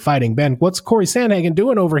MMA Fighting. Ben, what's Corey Sandhagen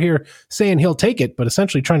doing over here saying he'll take it, but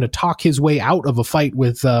essentially trying to talk his way out of a fight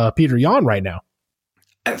with Peter Yan right now?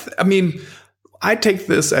 I mean, I take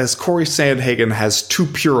this as Corey Sandhagen has too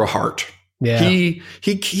pure a heart. Yeah.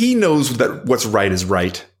 He knows that what's right is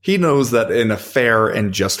right. He knows that in a fair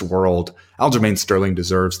and just world, Aljamain Sterling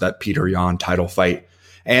deserves that Peter Yan title fight.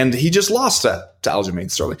 And he just lost to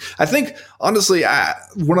Aljamain Sterling. I think, honestly,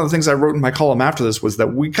 one of the things I wrote in my column after this was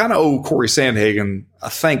that we kind of owe Corey Sandhagen a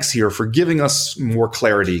thanks here for giving us more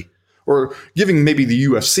clarity, or giving maybe the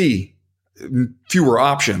UFC fewer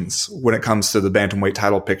options when it comes to the bantamweight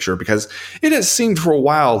title picture, because it has seemed for a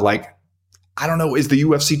while like I don't know, is the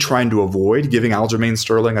UFC trying to avoid giving Aljamain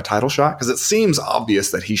Sterling a title shot? Because it seems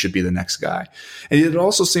obvious that he should be the next guy. And it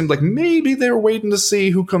also seemed like maybe they were waiting to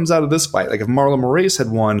see who comes out of this fight. Like if Marlon Moraes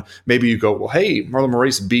had won, maybe you go, well, hey, Marlon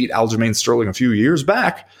Moraes beat Aljamain Sterling a few years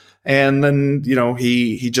back. And then,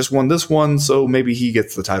 he just won this one, so maybe he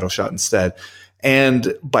gets the title shot instead.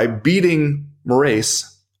 And by beating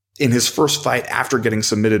Moraes in his first fight after getting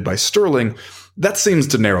submitted by Sterling, that seems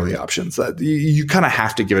to narrow the options. That you kind of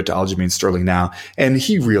have to give it to Aljamain Sterling now, and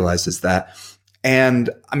he realizes that. And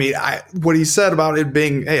I mean, what he said about it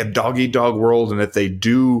being a dog-eat-dog world, and if they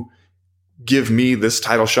do give me this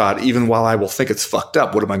title shot, even while I will think it's fucked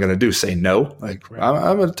up, what am I going to do? Say no? Like right.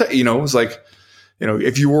 I'm going to, it's like,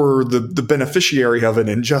 if you were the beneficiary of an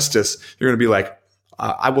injustice, you're going to be like,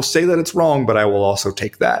 I will say that it's wrong, but I will also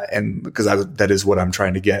take that, and because that is what I'm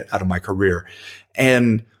trying to get out of my career,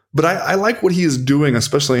 But I like what he is doing,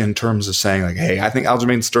 especially in terms of saying like, hey, I think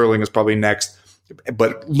Aljamain Sterling is probably next,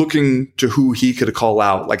 but looking to who he could call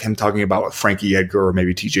out, like him talking about Frankie Edgar or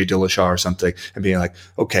maybe TJ Dillashaw or something, and being like,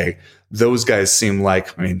 okay, those guys seem like,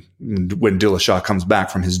 when Dillashaw comes back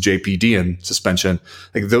from his JPD and suspension,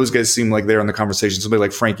 like those guys seem like they're in the conversation. Somebody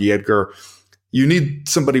like Frankie Edgar, you need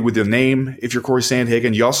somebody with a name if you're Corey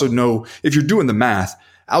Sandhagen. You also know, if you're doing the math,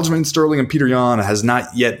 Aljamain Sterling and Peter Yan has not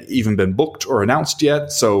yet even been booked or announced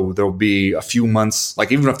yet. So there'll be a few months, like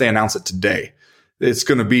even if they announce it today, it's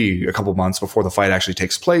going to be a couple months before the fight actually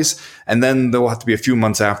takes place. And then there'll have to be a few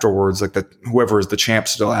months afterwards, like whoever is the champ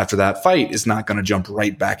still after that fight is not going to jump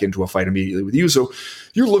right back into a fight immediately with you. So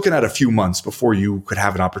you're looking at a few months before you could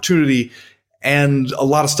have an opportunity. And a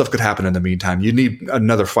lot of stuff could happen in the meantime. You need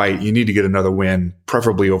another fight. You need to get another win,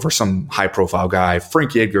 preferably over some high-profile guy.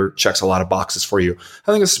 Frankie Edgar checks a lot of boxes for you.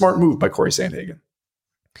 I think it's a smart move by Corey Sandhagen.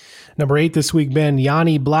 Number 8 this week, Ben.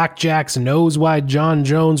 Yanni Blackjacks knows why John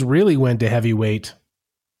Jones really went to heavyweight: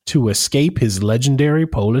 to escape his legendary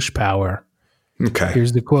Polish power. Okay.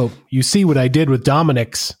 Here's the quote. "You see what I did with Dominic,"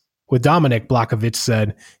 Blachowicz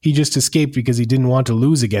said. "He just escaped because he didn't want to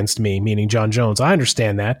lose against me," meaning John Jones. "I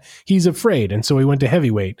understand that. He's afraid, and so he went to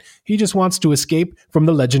heavyweight. He just wants to escape from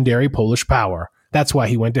the legendary Polish power. That's why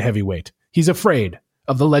he went to heavyweight. He's afraid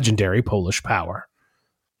of the legendary Polish power."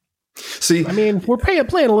 See, I mean, we're playing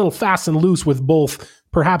a little fast and loose with both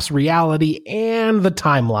perhaps reality and the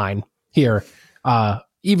timeline here.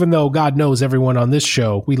 Even though God knows everyone on this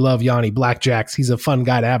show, we love Yanni Blackjacks. He's a fun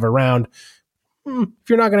guy to have around. If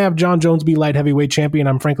you're not going to have John Jones be light heavyweight champion,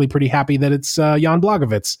 I'm frankly pretty happy that it's Jan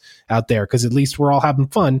Blachowicz out there, because at least we're all having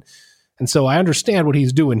fun. And so I understand what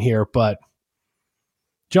he's doing here, but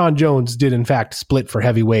John Jones did in fact split for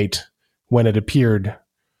heavyweight when it appeared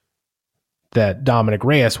that Dominic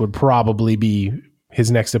Reyes would probably be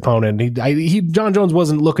his next opponent. John Jones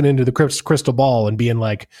wasn't looking into the crystal ball and being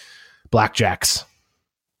like, Blackjacks,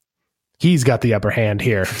 he's got the upper hand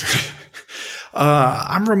here.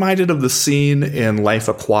 I'm reminded of the scene in Life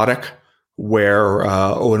Aquatic where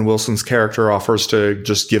Owen Wilson's character offers to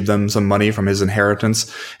just give them some money from his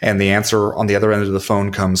inheritance, and the answer on the other end of the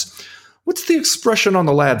phone comes, "What's the expression on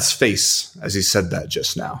the lad's face as he said that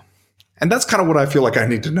just now?" And that's kind of what I feel like I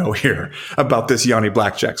need to know here about this Yanni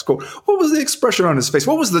Blackjacks quote. What was the expression on his face?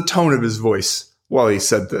 What was the tone of his voice while he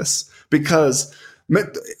said this? Because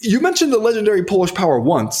you mentioned the legendary Polish power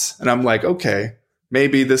once, and I'm like, okay,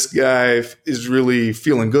 maybe this guy is really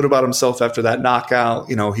feeling good about himself after that knockout.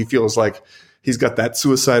 He feels like he's got that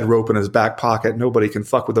suicide rope in his back pocket. Nobody can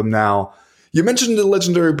fuck with him now. You mentioned the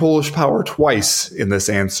legendary Polish power twice in this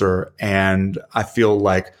answer, and I feel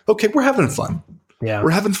like, okay, we're having fun. Yeah,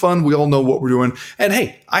 we're having fun. We all know what we're doing. And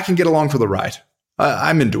hey, I can get along for the ride.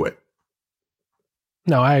 I'm into it.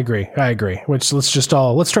 No, I agree. Let's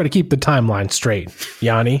try to keep the timeline straight,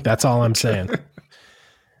 Yanni. That's all I'm saying.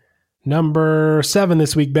 Number 7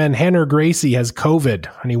 this week, Ben. Rener Gracie has COVID,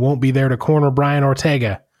 and he won't be there to corner Brian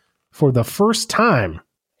Ortega for the first time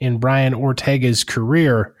in Brian Ortega's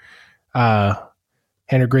career. Rener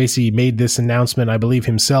Gracie made this announcement, I believe,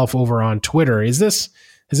 himself over on Twitter. Is this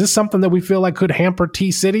something that we feel like could hamper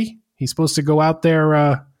T-City? He's supposed to go out there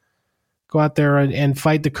and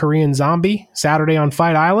fight the Korean Zombie Saturday on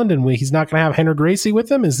Fight Island, and he's not going to have Rener Gracie with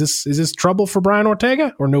him. Is this trouble for Brian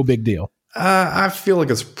Ortega, or no big deal? I feel like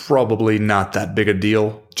it's probably not that big a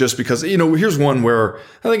deal, just because, here's one where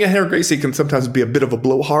I think Rener Gracie can sometimes be a bit of a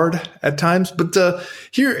blowhard at times. But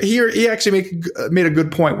here he actually made a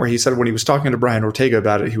good point where he said when he was talking to Brian Ortega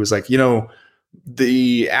about it, he was like,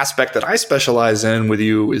 the aspect that I specialize in with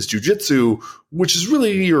you is jiu-jitsu, which is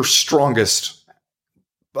really your strongest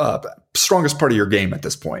part of your game at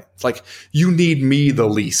this point. It's like you need me the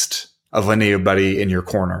least of anybody in your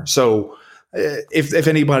corner. So if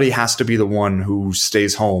anybody has to be the one who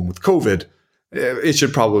stays home with COVID, it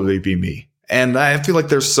should probably be me. And I feel like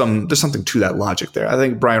there's something to that logic there. I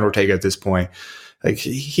think Brian Ortega at this point, like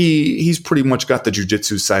he's pretty much got the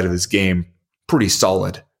jiu-jitsu side of his game pretty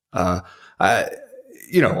solid.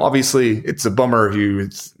 Obviously it's a bummer if you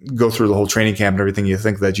go through the whole training camp and everything. You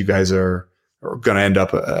think that you guys are going to end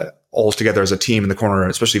up all together as a team in the corner,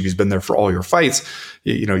 especially if he's been there for all your fights.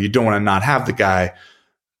 You don't want to not have the guy,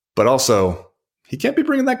 but also he can't be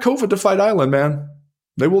bringing that COVID to Fight Island, man.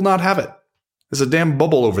 They will not have it. There's a damn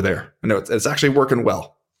bubble over there. I know it's actually working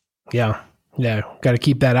well. Yeah. Got to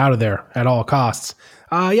keep that out of there at all costs.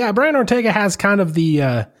 Brian Ortega has kind of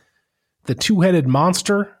the two-headed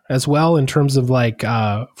monster as well in terms of like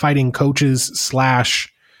fighting coaches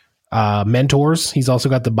 / mentors. He's also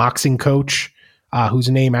got the boxing coach whose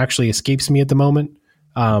name actually escapes me at the moment.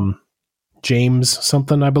 James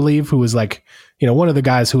something, I believe, who was like, one of the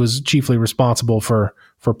guys who was chiefly responsible for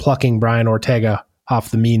plucking Brian Ortega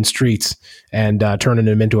off the mean streets and turning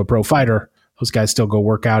him into a pro fighter. Those guys still go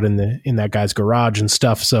work out in that guy's garage and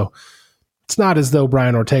stuff. So it's not as though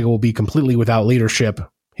Brian Ortega will be completely without leadership.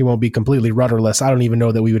 He won't be completely rudderless. I don't even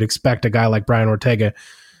know that we would expect a guy like Brian Ortega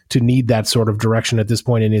to need that sort of direction at this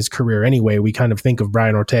point in his career anyway. We kind of think of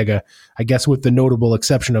Brian Ortega, I guess with the notable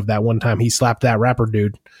exception of that one time he slapped that rapper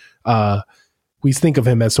dude. We think of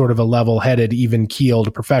him as sort of a level-headed,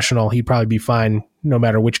 even-keeled professional. He'd probably be fine no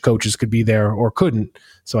matter which coaches could be there or couldn't.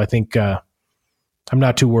 So I think I'm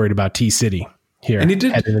not too worried about T-City here and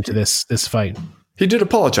heading into this fight. He did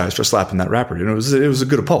apologize for slapping that rapper, and it was a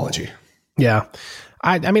good apology. Yeah.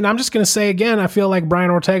 I mean, I'm just going to say again, I feel like Brian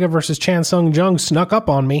Ortega versus Chan Sung Jung snuck up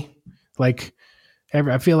on me. Like,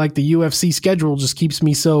 I feel like the UFC schedule just keeps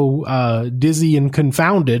me so dizzy and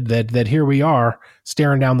confounded that here we are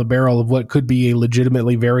staring down the barrel of what could be a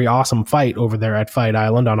legitimately very awesome fight over there at Fight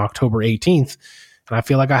Island on October 18th. And I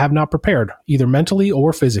feel like I have not prepared either mentally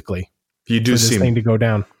or physically for this thing to go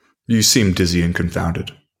down. You seem dizzy and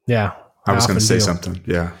confounded. Yeah. I was going to say something.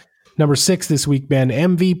 Yeah. Number 6 this week, Ben.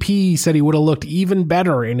 MVP said he would have looked even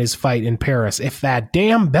better in his fight in Paris if that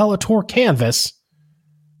damn Bellator canvas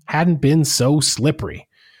hadn't been so slippery.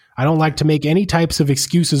 I don't like to make any types of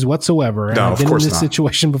excuses whatsoever. And I've been in this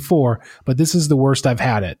situation before, but this is the worst I've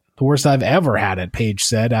had it. The worst I've ever had it, Paige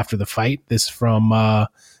said after the fight. This from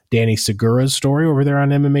Danny Segura's story over there on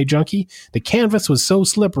MMA Junkie. The canvas was so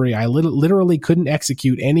slippery, I literally couldn't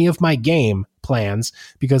execute any of my game plans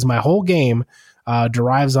because my whole game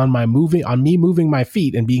derives on me moving my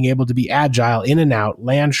feet and being able to be agile in and out,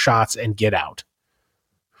 land shots, and get out.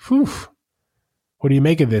 Whew. What do you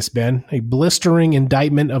make of this, Ben? A blistering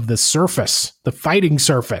indictment of the surface, the fighting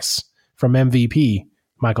surface from MVP,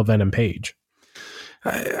 Michael Venom Page.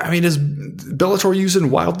 I mean, is Bellator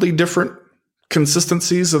using wildly different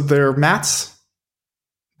consistencies of their mats?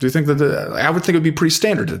 Do you think that I would think it would be pretty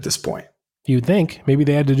standard at this point? You'd think. Maybe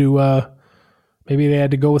they had to do, maybe they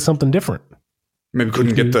had to go with something different. Maybe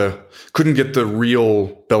couldn't get the real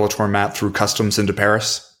Bellator mat through customs into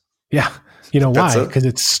Paris. Yeah. You know why? Because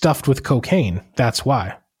it's stuffed with cocaine. That's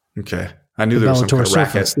why. Okay. I knew there was some kind of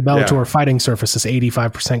racket. The Bellator fighting surface is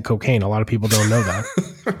 85% cocaine. A lot of people don't know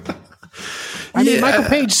that. I mean, Michael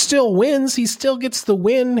Page still wins. He still gets the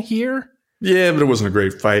win here. Yeah, but it wasn't a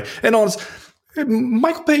great fight. And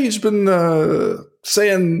Michael Page has been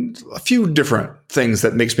saying a few different things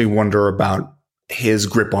that makes me wonder about his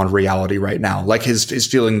grip on reality right now. Like his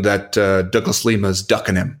feeling that Douglas Lima's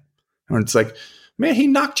ducking him. And it's like, man, he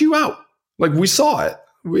knocked you out. Like, we saw it.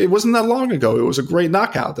 It wasn't that long ago. It was a great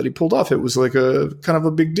knockout that he pulled off. It was like a kind of a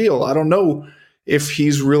big deal. I don't know if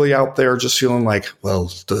he's really out there just feeling like, well,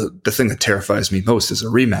 the thing that terrifies me most is a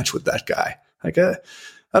rematch with that guy. Like,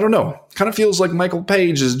 I don't know. Kind of feels like Michael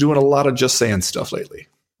Page is doing a lot of just saying stuff lately.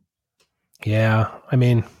 Yeah. I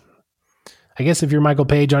mean, I guess if you're Michael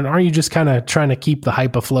Page, aren't you just kind of trying to keep the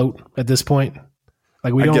hype afloat at this point?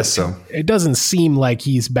 Like, I guess so. It doesn't seem like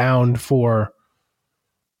he's bound for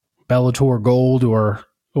Bellator gold or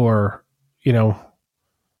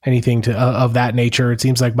anything of that nature. It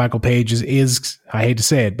seems like Michael Page is I hate to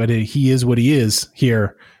say it, but he is what he is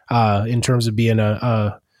here in terms of being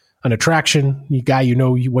an attraction. You guy,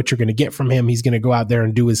 what you're going to get from him. He's going to go out there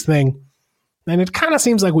and do his thing. And it kind of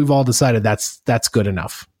seems like we've all decided that's good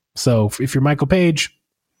enough. So if you're Michael Page,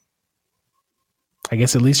 I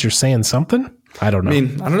guess at least you're saying something. I don't know. I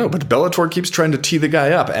mean, I don't know, but Bellator keeps trying to tee the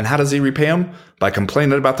guy up. And how does he repay him? By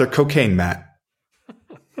complaining about their cocaine mat.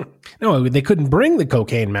 No, they couldn't bring the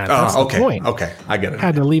cocaine mat. That's the point. Okay, I get it.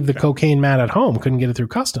 Had to leave the cocaine mat at home. Couldn't get it through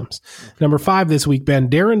customs. Number 5 this week, Ben.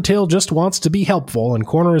 Darren Till just wants to be helpful and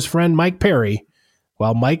corner his friend Mike Perry,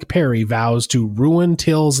 while Mike Perry vows to ruin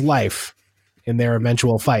Till's life in their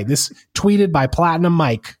eventual fight. This tweeted by Platinum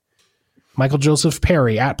Mike. Michael Joseph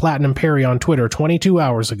Perry, at Platinum Perry on Twitter, 22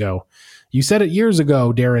 hours ago. You said it years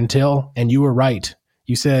ago, Darren Till, and you were right.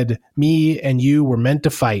 You said me and you were meant to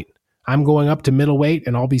fight. I'm going up to middleweight,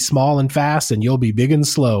 and I'll be small and fast, and you'll be big and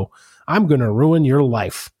slow. I'm going to ruin your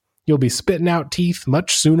life. You'll be spitting out teeth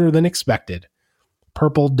much sooner than expected.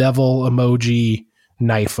 Purple devil emoji,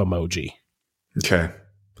 knife emoji. Okay.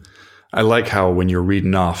 I like how when you're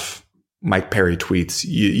reading off Mike Perry tweets,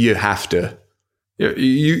 you have to,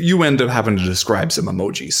 you end up having to describe some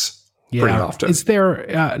emojis pretty often. Is there,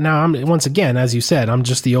 now I'm, once again, as you said, I'm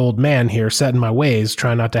just the old man here set in my ways,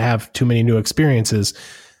 trying not to have too many new experiences.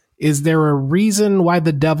 Is there a reason why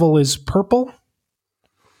the devil is purple?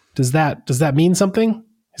 Does that mean something?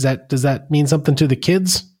 Does that mean something to the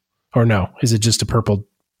kids? Or no? Is it just a purple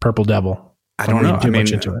devil? I don't know.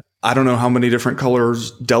 I don't know how many different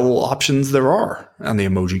colors devil options there are on the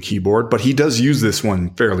emoji keyboard, but he does use this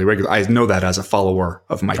one fairly regularly. I know that as a follower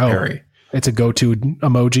of Mike Perry. It's a go-to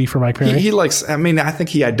emoji for Mike Perry? He likes, I think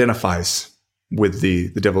he identifies with the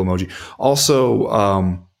devil emoji.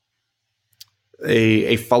 Also,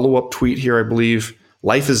 a follow-up tweet here, I believe.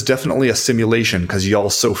 Life is definitely a simulation because y'all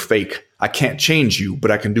so fake. I can't change you, but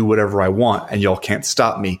I can do whatever I want, and y'all can't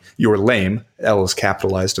stop me. You're lame. L is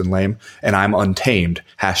capitalized in lame, and I'm untamed.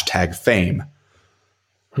 #fame.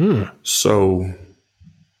 So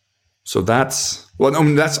that's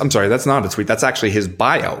I'm sorry, that's not a tweet. That's actually his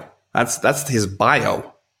bio. That's his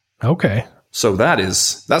bio. Okay. So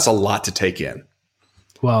that's a lot to take in.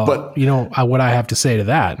 Well, but you know what I have to say to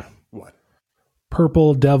that? What?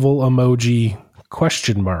 Purple devil emoji ?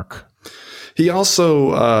 He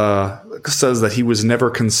also says that he was never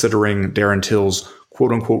considering Darren Till's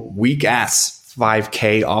quote unquote weak ass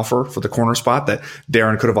 5K offer for the corner spot, that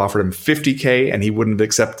Darren could have offered him 50K and he wouldn't have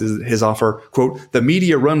accepted his offer. Quote, the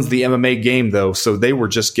media runs the MMA game though, so they were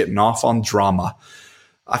just getting off on drama.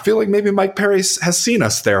 I feel like maybe Mike Perry has seen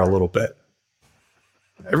us there a little bit.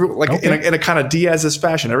 In a kind of Diaz's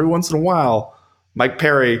fashion. Every once in a while, Mike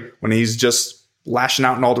Perry, when he's just lashing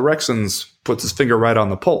out in all directions, puts his finger right on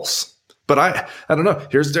the pulse. But I don't know.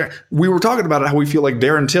 Here's Darren. We were talking about how we feel like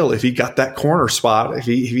Darren Till, if he got that corner spot, if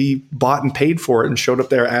he bought and paid for it and showed up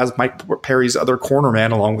there as Mike Perry's other corner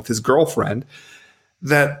man along with his girlfriend,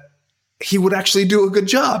 that he would actually do a good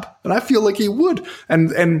job. And I feel like he would.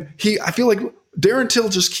 And I feel like Darren Till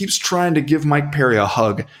just keeps trying to give Mike Perry a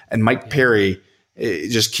hug, and Mike Perry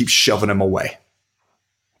just keeps shoving him away.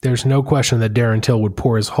 There's no question that Darren Till would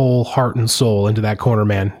pour his whole heart and soul into that corner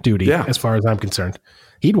man duty, as far as I'm concerned.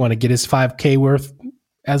 He'd want to get his 5K worth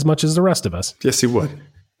as much as the rest of us. Yes, he would.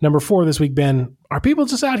 Number 4 this week, Ben. Are people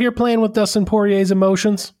just out here playing with Dustin Poirier's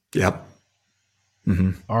emotions? Yep.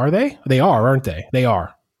 Mm-hmm. Are they? They are, aren't they? They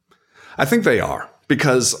are. I think they are.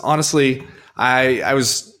 Because, honestly, I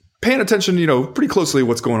was paying attention, pretty closely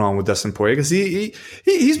what's going on with Dustin Poirier, because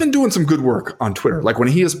he's been doing some good work on Twitter. Like when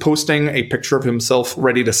he is posting a picture of himself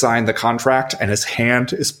ready to sign the contract and his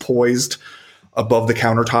hand is poised above the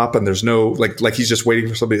countertop and there's no, like he's just waiting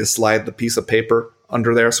for somebody to slide the piece of paper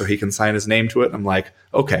under there so he can sign his name to it. I'm like,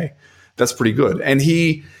 okay, that's pretty good. And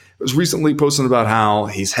he was recently posting about how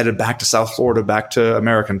he's headed back to South Florida, back to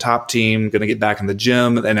American Top Team, going to get back in the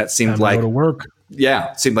gym. And it seemed like go to work.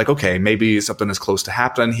 Yeah, it seemed like, okay, maybe something is close to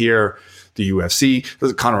happening here. The UFC,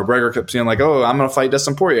 Conor McGregor kept saying like, oh, I'm going to fight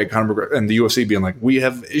Dustin Poirier. Conor McGregor, and the UFC being like, we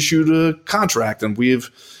have issued a contract and we're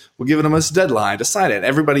giving him a deadline to sign it.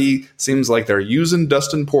 Everybody seems like they're using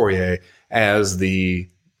Dustin Poirier as the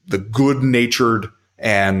good-natured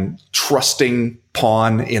and trusting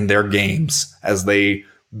pawn in their games as they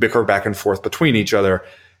bicker back and forth between each other.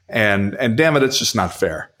 And damn it, it's just not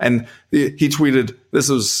fair. And he tweeted, this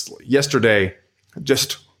was yesterday,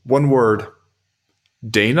 just one word,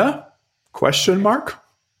 Dana? ? And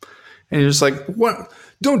you're just like, what?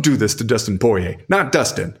 Don't do this to Dustin Poirier. Not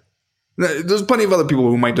Dustin. There's plenty of other people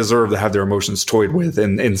who might deserve to have their emotions toyed with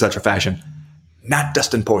in such a fashion. Not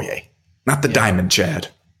Dustin Poirier. Not the Diamond Chad.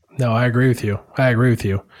 No, I agree with you.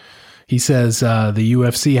 He says the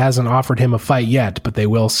UFC hasn't offered him a fight yet, but they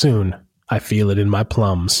will soon. I feel it in my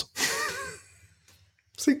plums.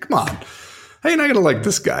 See, come on. How are you not going to like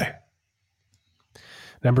this guy?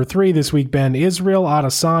 Number 3 this week, Ben. Israel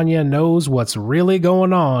Adesanya knows what's really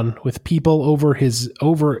going on with people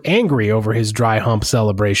angry over his dry hump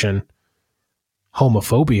celebration.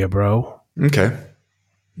 Homophobia, bro. Okay.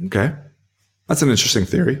 That's an interesting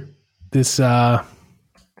theory. This over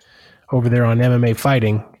there on MMA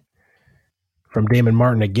Fighting from Damon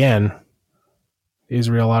Martin again.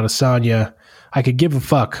 Israel Adesanya, I could give a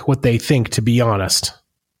fuck what they think, to be honest.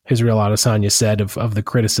 Israel Adesanya said of the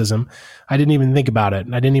criticism. I didn't even think about it.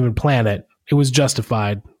 I didn't even plan it. It was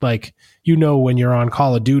justified. Like, you know, when you're on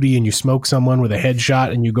Call of Duty and you smoke someone with a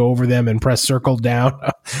headshot and you go over them and press circle down,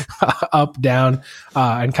 up, down,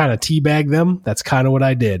 and kind of teabag them. That's kind of what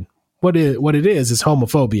I did. What it is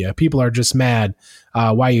homophobia. People are just mad.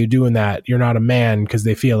 Why are you doing that? You're not a man, because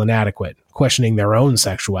they feel inadequate, questioning their own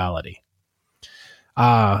sexuality.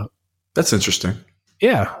 That's interesting.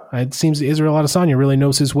 Yeah. It seems Israel Adesanya really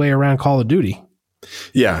knows his way around Call of Duty.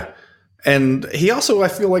 Yeah. And he also, I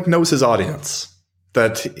feel like, knows his audience,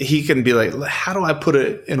 that he can be like, how do I put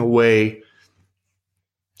it in a way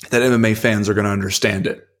that MMA fans are going to understand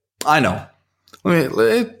it? I know.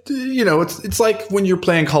 It's like when you're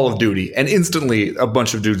playing Call of Duty and instantly a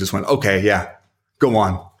bunch of dudes just went, okay, yeah, go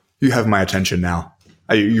on. You have my attention now.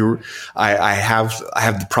 I have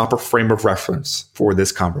the proper frame of reference for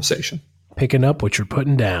this conversation. Picking up what you're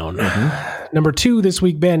putting down. Mm-hmm. Number 2 this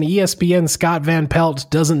week, Ben. ESPN Scott Van Pelt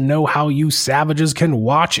doesn't know how you savages can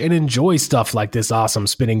watch and enjoy stuff like this awesome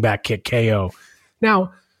spinning back kick KO.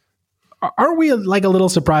 Now, aren't we like a little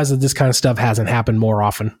surprised that this kind of stuff hasn't happened more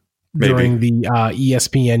often? Maybe. During the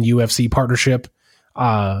ESPN UFC partnership?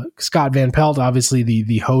 Scott Van Pelt, obviously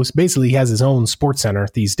the host, basically he has his own sports center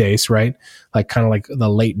these days, right? Like kind of like the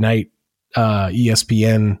late night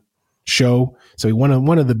ESPN show. So he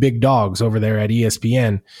one of the big dogs over there at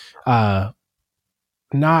ESPN.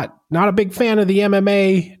 Not a big fan of the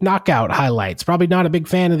MMA knockout highlights. Probably not a big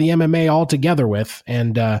fan of the MMA altogether with.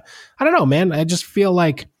 And I don't know, man. I just feel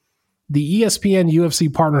like the ESPN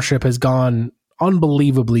UFC partnership has gone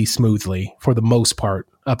unbelievably smoothly for the most part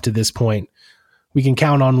up to this point. We can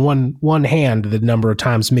count on one hand the number of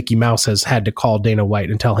times Mickey Mouse has had to call Dana White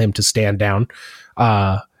and tell him to stand down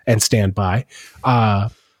and stand by.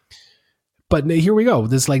 But here we go.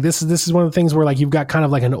 This is one of the things where like you've got kind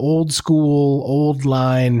of like an old school, old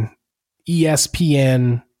line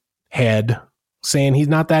ESPN head saying he's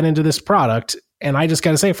not that into this product. And I just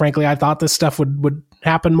got to say, frankly, I thought this stuff would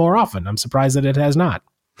happen more often. I'm surprised that it has not.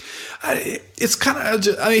 It's kind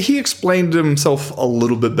of, I mean, he explained himself a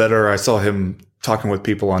little bit better. I saw him talking with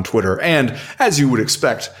people on Twitter. And as you would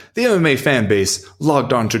expect, the MMA fan base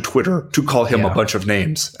logged on to Twitter to call him a bunch of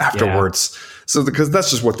names afterwards. Yeah. So because that's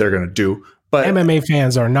just what they're going to do. But MMA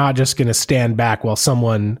fans are not just going to stand back while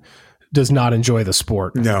someone does not enjoy the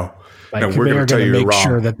sport. No. Like, we're going to make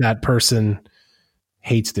sure that person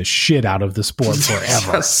hates the shit out of the sport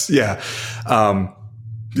forever. Yes, yeah.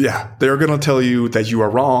 They're going to tell you that you are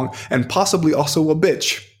wrong and possibly also a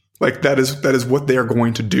bitch. Like that is what they are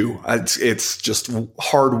going to do. It's just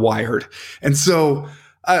hardwired. And so,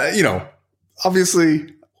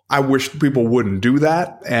 obviously I wish people wouldn't do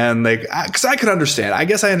that. And cause I could understand, I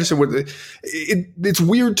guess I understand it's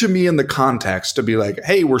weird to me in the context to be like,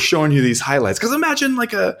 hey, we're showing you these highlights. Cause imagine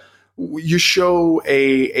you show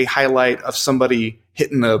a highlight of somebody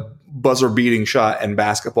hitting a buzzer beating shot in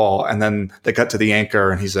basketball. And then they cut to the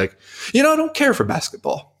anchor and he's like, I don't care for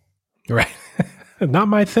basketball. Right. Not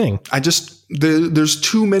my thing. There's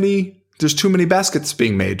too many baskets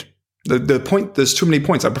being made. There's too many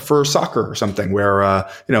points. I prefer soccer or something where,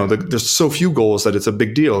 there's so few goals that it's a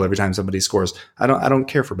big deal every time somebody scores. I don't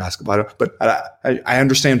care for basketball, but I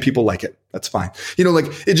understand people like it. That's fine.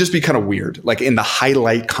 It'd just be kind of weird, like in the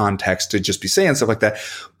highlight context to just be saying stuff like that.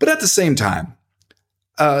 But at the same time,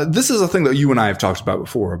 this is a thing that you and I have talked about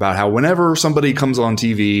before, about how whenever somebody comes on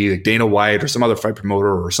TV, like Dana White or some other fight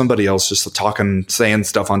promoter or somebody else just saying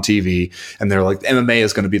stuff on TV, and they're like, MMA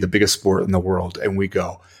is going to be the biggest sport in the world. And we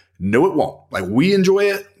go, no, it won't. Like, we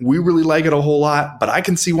enjoy it. We really like it a whole lot, but I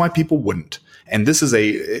can see why people wouldn't. And this is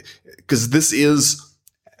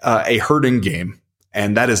a hurting game.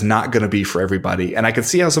 And that is not going to be for everybody. And I can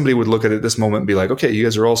see how somebody would look at it at this moment and be like, okay, you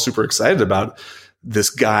guys are all super excited about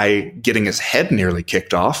this guy getting his head nearly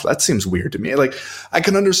kicked off. That seems weird to me. Like, I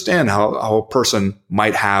can understand how a person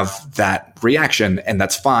might have that reaction, and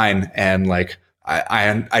that's fine. And like,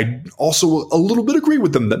 I also a little bit agree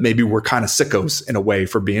with them that maybe we're kind of sickos in a way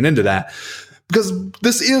for being into that, because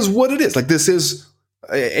this is what it is. Like, this is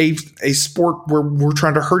a sport where we're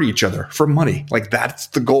trying to hurt each other for money. Like, that's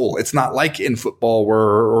the goal. It's not like in football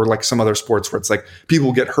or like some other sports where it's like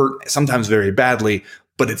people get hurt sometimes very badly,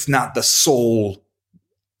 but it's not the sole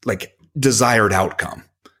like desired outcome.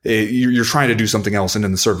 You're trying to do something else, and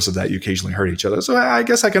in the service of that, you occasionally hurt each other. So I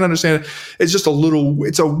guess I can understand it. It's just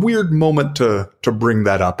it's a weird moment to bring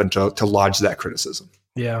that up and to lodge that criticism.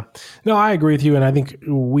 Yeah, no, I agree with you. And I think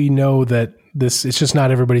we know that it's just not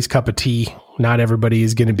everybody's cup of tea. Not everybody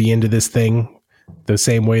is going to be into this thing the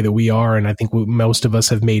same way that we are. And I think most of us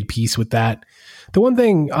have made peace with that. The one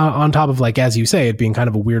thing on top of, like, as you say, it being kind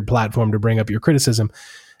of a weird platform to bring up your criticism,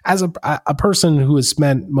 as a person who has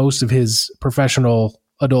spent most of his professional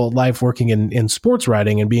adult life working in sports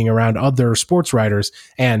writing and being around other sports writers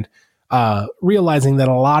and realizing that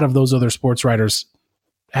a lot of those other sports writers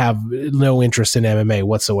have no interest in MMA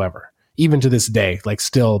whatsoever, even to this day. Like,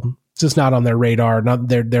 still just not on their radar.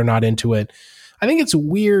 They're not into it. I think it's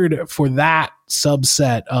weird for that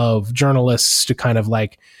subset of journalists to kind of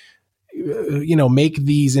like, make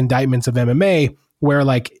these indictments of MMA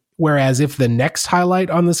whereas if the next highlight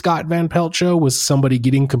on the Scott Van Pelt show was somebody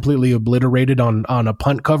getting completely obliterated on a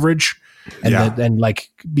punt coverage and like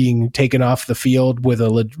being taken off the field with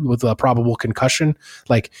a probable concussion,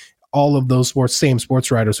 like all of those same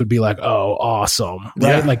sports writers would be like, oh, awesome.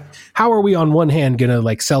 Right. Yeah. Like, how are we on one hand going to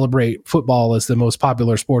like celebrate football as the most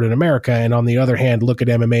popular sport in America? And on the other hand, look at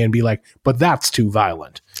MMA and be like, but that's too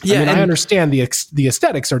violent. Yeah, I mean, I understand the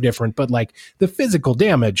aesthetics are different, but like the physical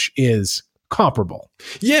damage is comparable.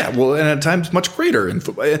 Yeah, well, and at times much greater in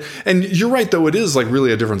football. And you're right, though, it is like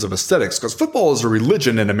really a difference of aesthetics because football is a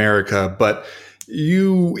religion in America, but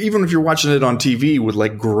even if you're watching it on TV with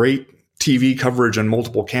like great TV coverage and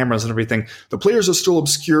multiple cameras and everything, the players are still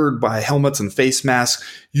obscured by helmets and face masks.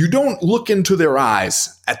 You don't look into their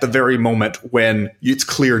eyes at the very moment when it's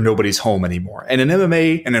clear nobody's home anymore. And in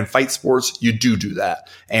MMA and in fight sports, you do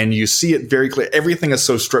that. And you see it very clear. Everything is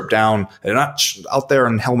so stripped down. They're not out there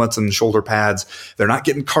in helmets and shoulder pads. They're not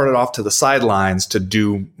getting carted off to the sidelines to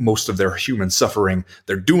do most of their human suffering.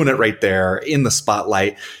 They're doing it right there in the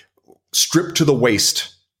spotlight, stripped to the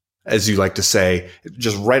waist, as you like to say,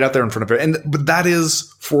 just right out there in front of it. But that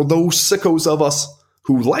is, for those sickos of us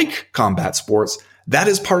who like combat sports, that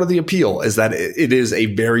is part of the appeal, is that it is a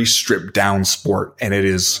very stripped down sport, and it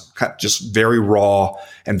is just very raw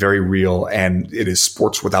and very real, and it is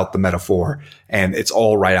sports without the metaphor, and it's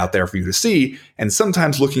all right out there for you to see. And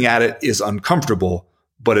sometimes looking at it is uncomfortable,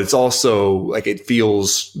 but it's also like it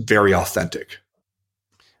feels very authentic.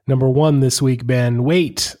 Number 1 this week, Ben.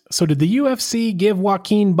 Wait, so did the UFC give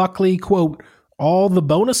Joaquin Buckley, quote, all the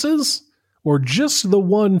bonuses or just the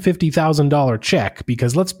one $50,000 check?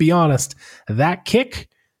 Because let's be honest, that kick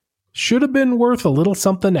should have been worth a little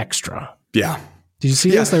something extra. Yeah. Did you see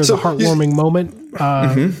this? There was a heartwarming moment.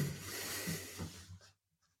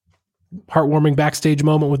 Heartwarming backstage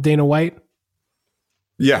moment with Dana White.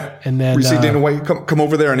 Yeah. And then we see Dana White come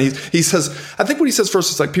over there, and he says, I think what he says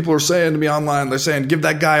first is like, people are saying to me online, they're saying, give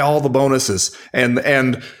that guy all the bonuses.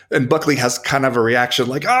 And Buckley has kind of a reaction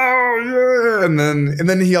like, oh yeah. And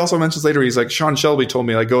then he also mentions later, he's like, Sean Shelby told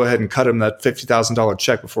me, like, go ahead and cut him that $50,000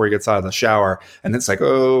 check before he gets out of the shower. And it's like,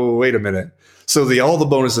 oh, wait a minute. So all the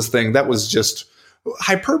bonuses thing, that was just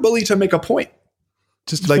hyperbole to make a point.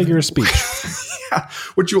 Just a figure of speech. Yeah,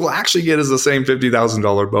 what you will actually get is the same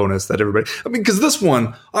 $50,000 bonus that everybody. I mean, because this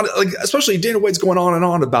one, like especially Dana White's going on and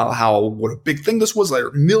on about what a big thing this was.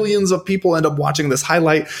 Like millions of people end up watching this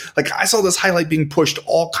highlight. Like I saw this highlight being pushed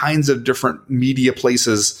all kinds of different media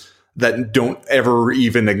places that don't ever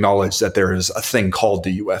even acknowledge that there is a thing called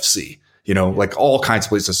the UFC. You know, like all kinds of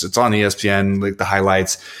places. It's on ESPN, like the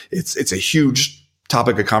highlights. It's a huge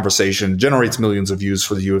topic of conversation. Generates millions of views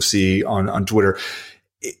for the UFC on Twitter.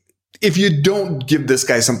 If you don't give this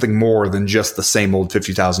guy something more than just the same old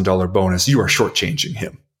 $50,000 bonus, you are shortchanging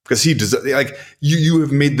him, because he does, like you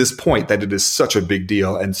have made this point that it is such a big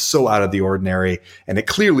deal and so out of the ordinary, and it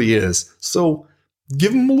clearly is. So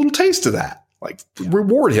give him a little taste of that. Like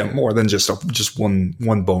reward him more than just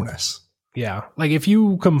one bonus. Yeah, like if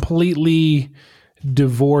you completely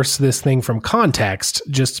divorce this thing from context,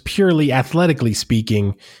 just purely athletically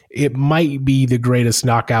speaking, it might be the greatest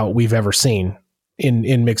knockout we've ever seen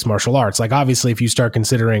in mixed martial arts. Like obviously if you start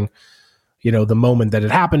considering, the moment that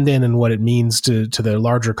it happened in and what it means to the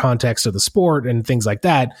larger context of the sport and things like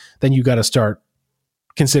that, then you got to start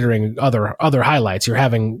considering other highlights. You're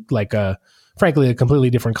having like frankly a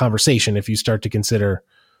completely different conversation if you start to consider,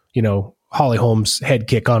 Holly Holm's head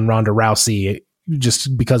kick on Ronda Rousey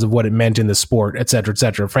just because of what it meant in the sport, et cetera, et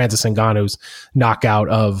cetera. Francis Ngannou's knockout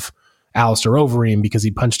of Alistair Overeem because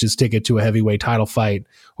he punched his ticket to a heavyweight title fight,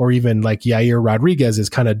 or even like Yair Rodriguez is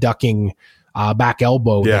kind of ducking back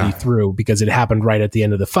elbow that he threw because it happened right at the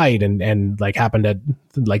end of the fight and like happened at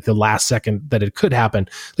like the last second that it could happen.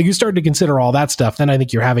 Like you start to consider all that stuff, then I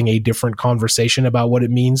think you're having a different conversation about what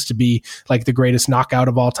it means to be like the greatest knockout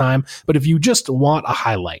of all time. But if you just want a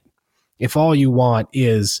highlight, if all you want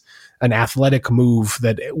is an athletic move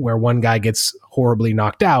where one guy gets horribly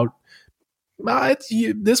knocked out,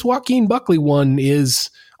 this Joaquin Buckley one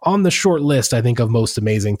is on the short list, I think, of most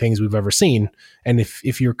amazing things we've ever seen. And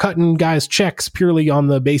if you're cutting guys checks purely on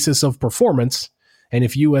the basis of performance, and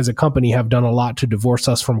if you as a company have done a lot to divorce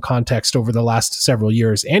us from context over the last several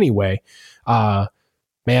years anyway,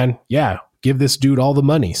 man, yeah, give this dude all the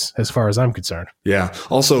monies as far as I'm concerned. Yeah.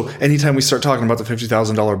 Also, anytime we start talking about the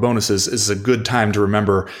 $50,000 bonuses is a good time to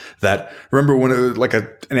remember when it was like an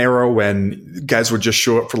era when guys would just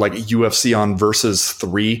show up for like UFC on Versus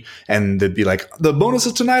 3 and they'd be like, the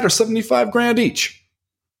bonuses tonight are 75 grand each.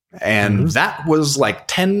 And that was like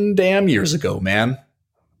 10 damn years ago, man.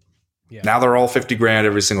 Yeah. Now they're all 50 grand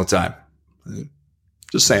every single time.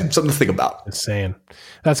 Just saying, something to think about. Just saying.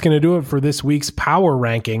 That's going to do it for this week's power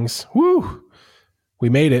rankings. Woo! We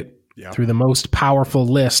made it through the most powerful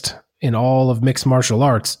list in all of mixed martial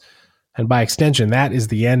arts. And by extension, that is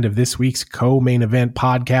the end of this week's co-main event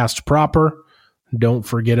podcast proper. Don't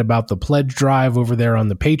forget about the pledge drive over there on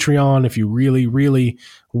the Patreon. If you really, really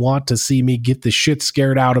want to see me get the shit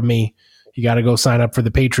scared out of me, you got to go sign up for the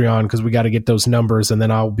Patreon because we got to get those numbers, and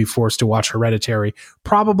then I'll be forced to watch Hereditary,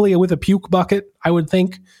 probably with a puke bucket, I would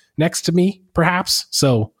think, next to me, perhaps.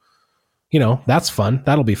 So, that's fun.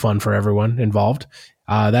 That'll be fun for everyone involved.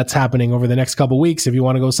 That's happening over the next couple weeks. If you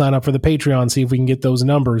want to go sign up for the Patreon, see if we can get those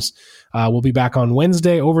numbers. We'll be back on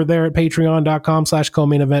Wednesday over there at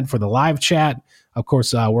patreon.com/co-main event for the live chat. Of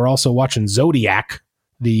course, we're also watching Zodiac,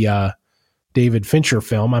 the David Fincher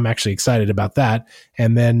film. I'm actually excited about that.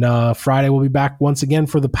 And then Friday we'll be back once again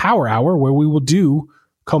for the Power Hour, where we will do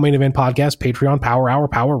co-main event podcast, Patreon, Power Hour,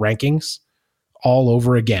 Power Rankings all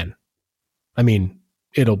over again. I mean,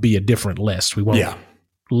 it'll be a different list. We won't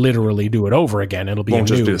literally do it over again. It'll be won't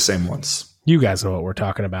just be the same ones. You guys know what we're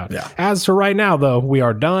talking about. Yeah. As for right now, though, we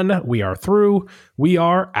are done. We are through. We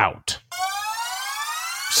are out.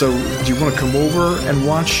 So do you want to come over and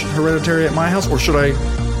watch Hereditary at my house, or should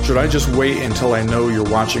I just wait until I know you're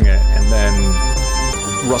watching it and then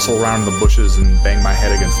rustle around in the bushes and bang my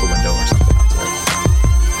head against the window or something?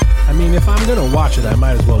 I mean, if I'm going to watch it, I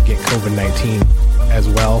might as well get COVID-19 as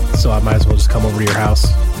well. So I might as well just come over to your house,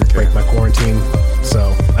 break my quarantine.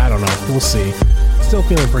 So I don't know. We'll see. Still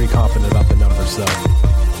feeling pretty confident about the numbers, though.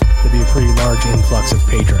 There'll be a pretty large influx of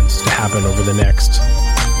patrons to happen over the next,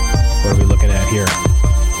 what are we looking at here?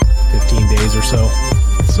 15 days or so.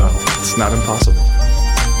 So it's not impossible.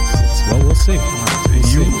 Well, we'll see.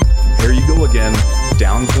 There you go again,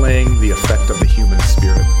 downplaying the effect of the human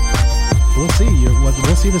spirit. We'll see.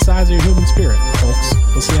 We'll see the size of your human spirit, folks.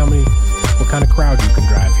 We'll see what kind of crowd you can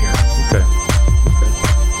drive here. Okay.